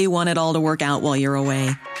 really want it all to work out while you're away.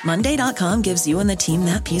 Monday.com gives you and the team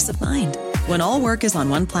that peace of mind. When all work is on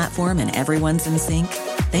one platform and everyone's in sync,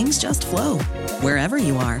 things just flow. Wherever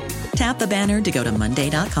you are, tap the banner to go to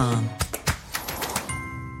Monday.com.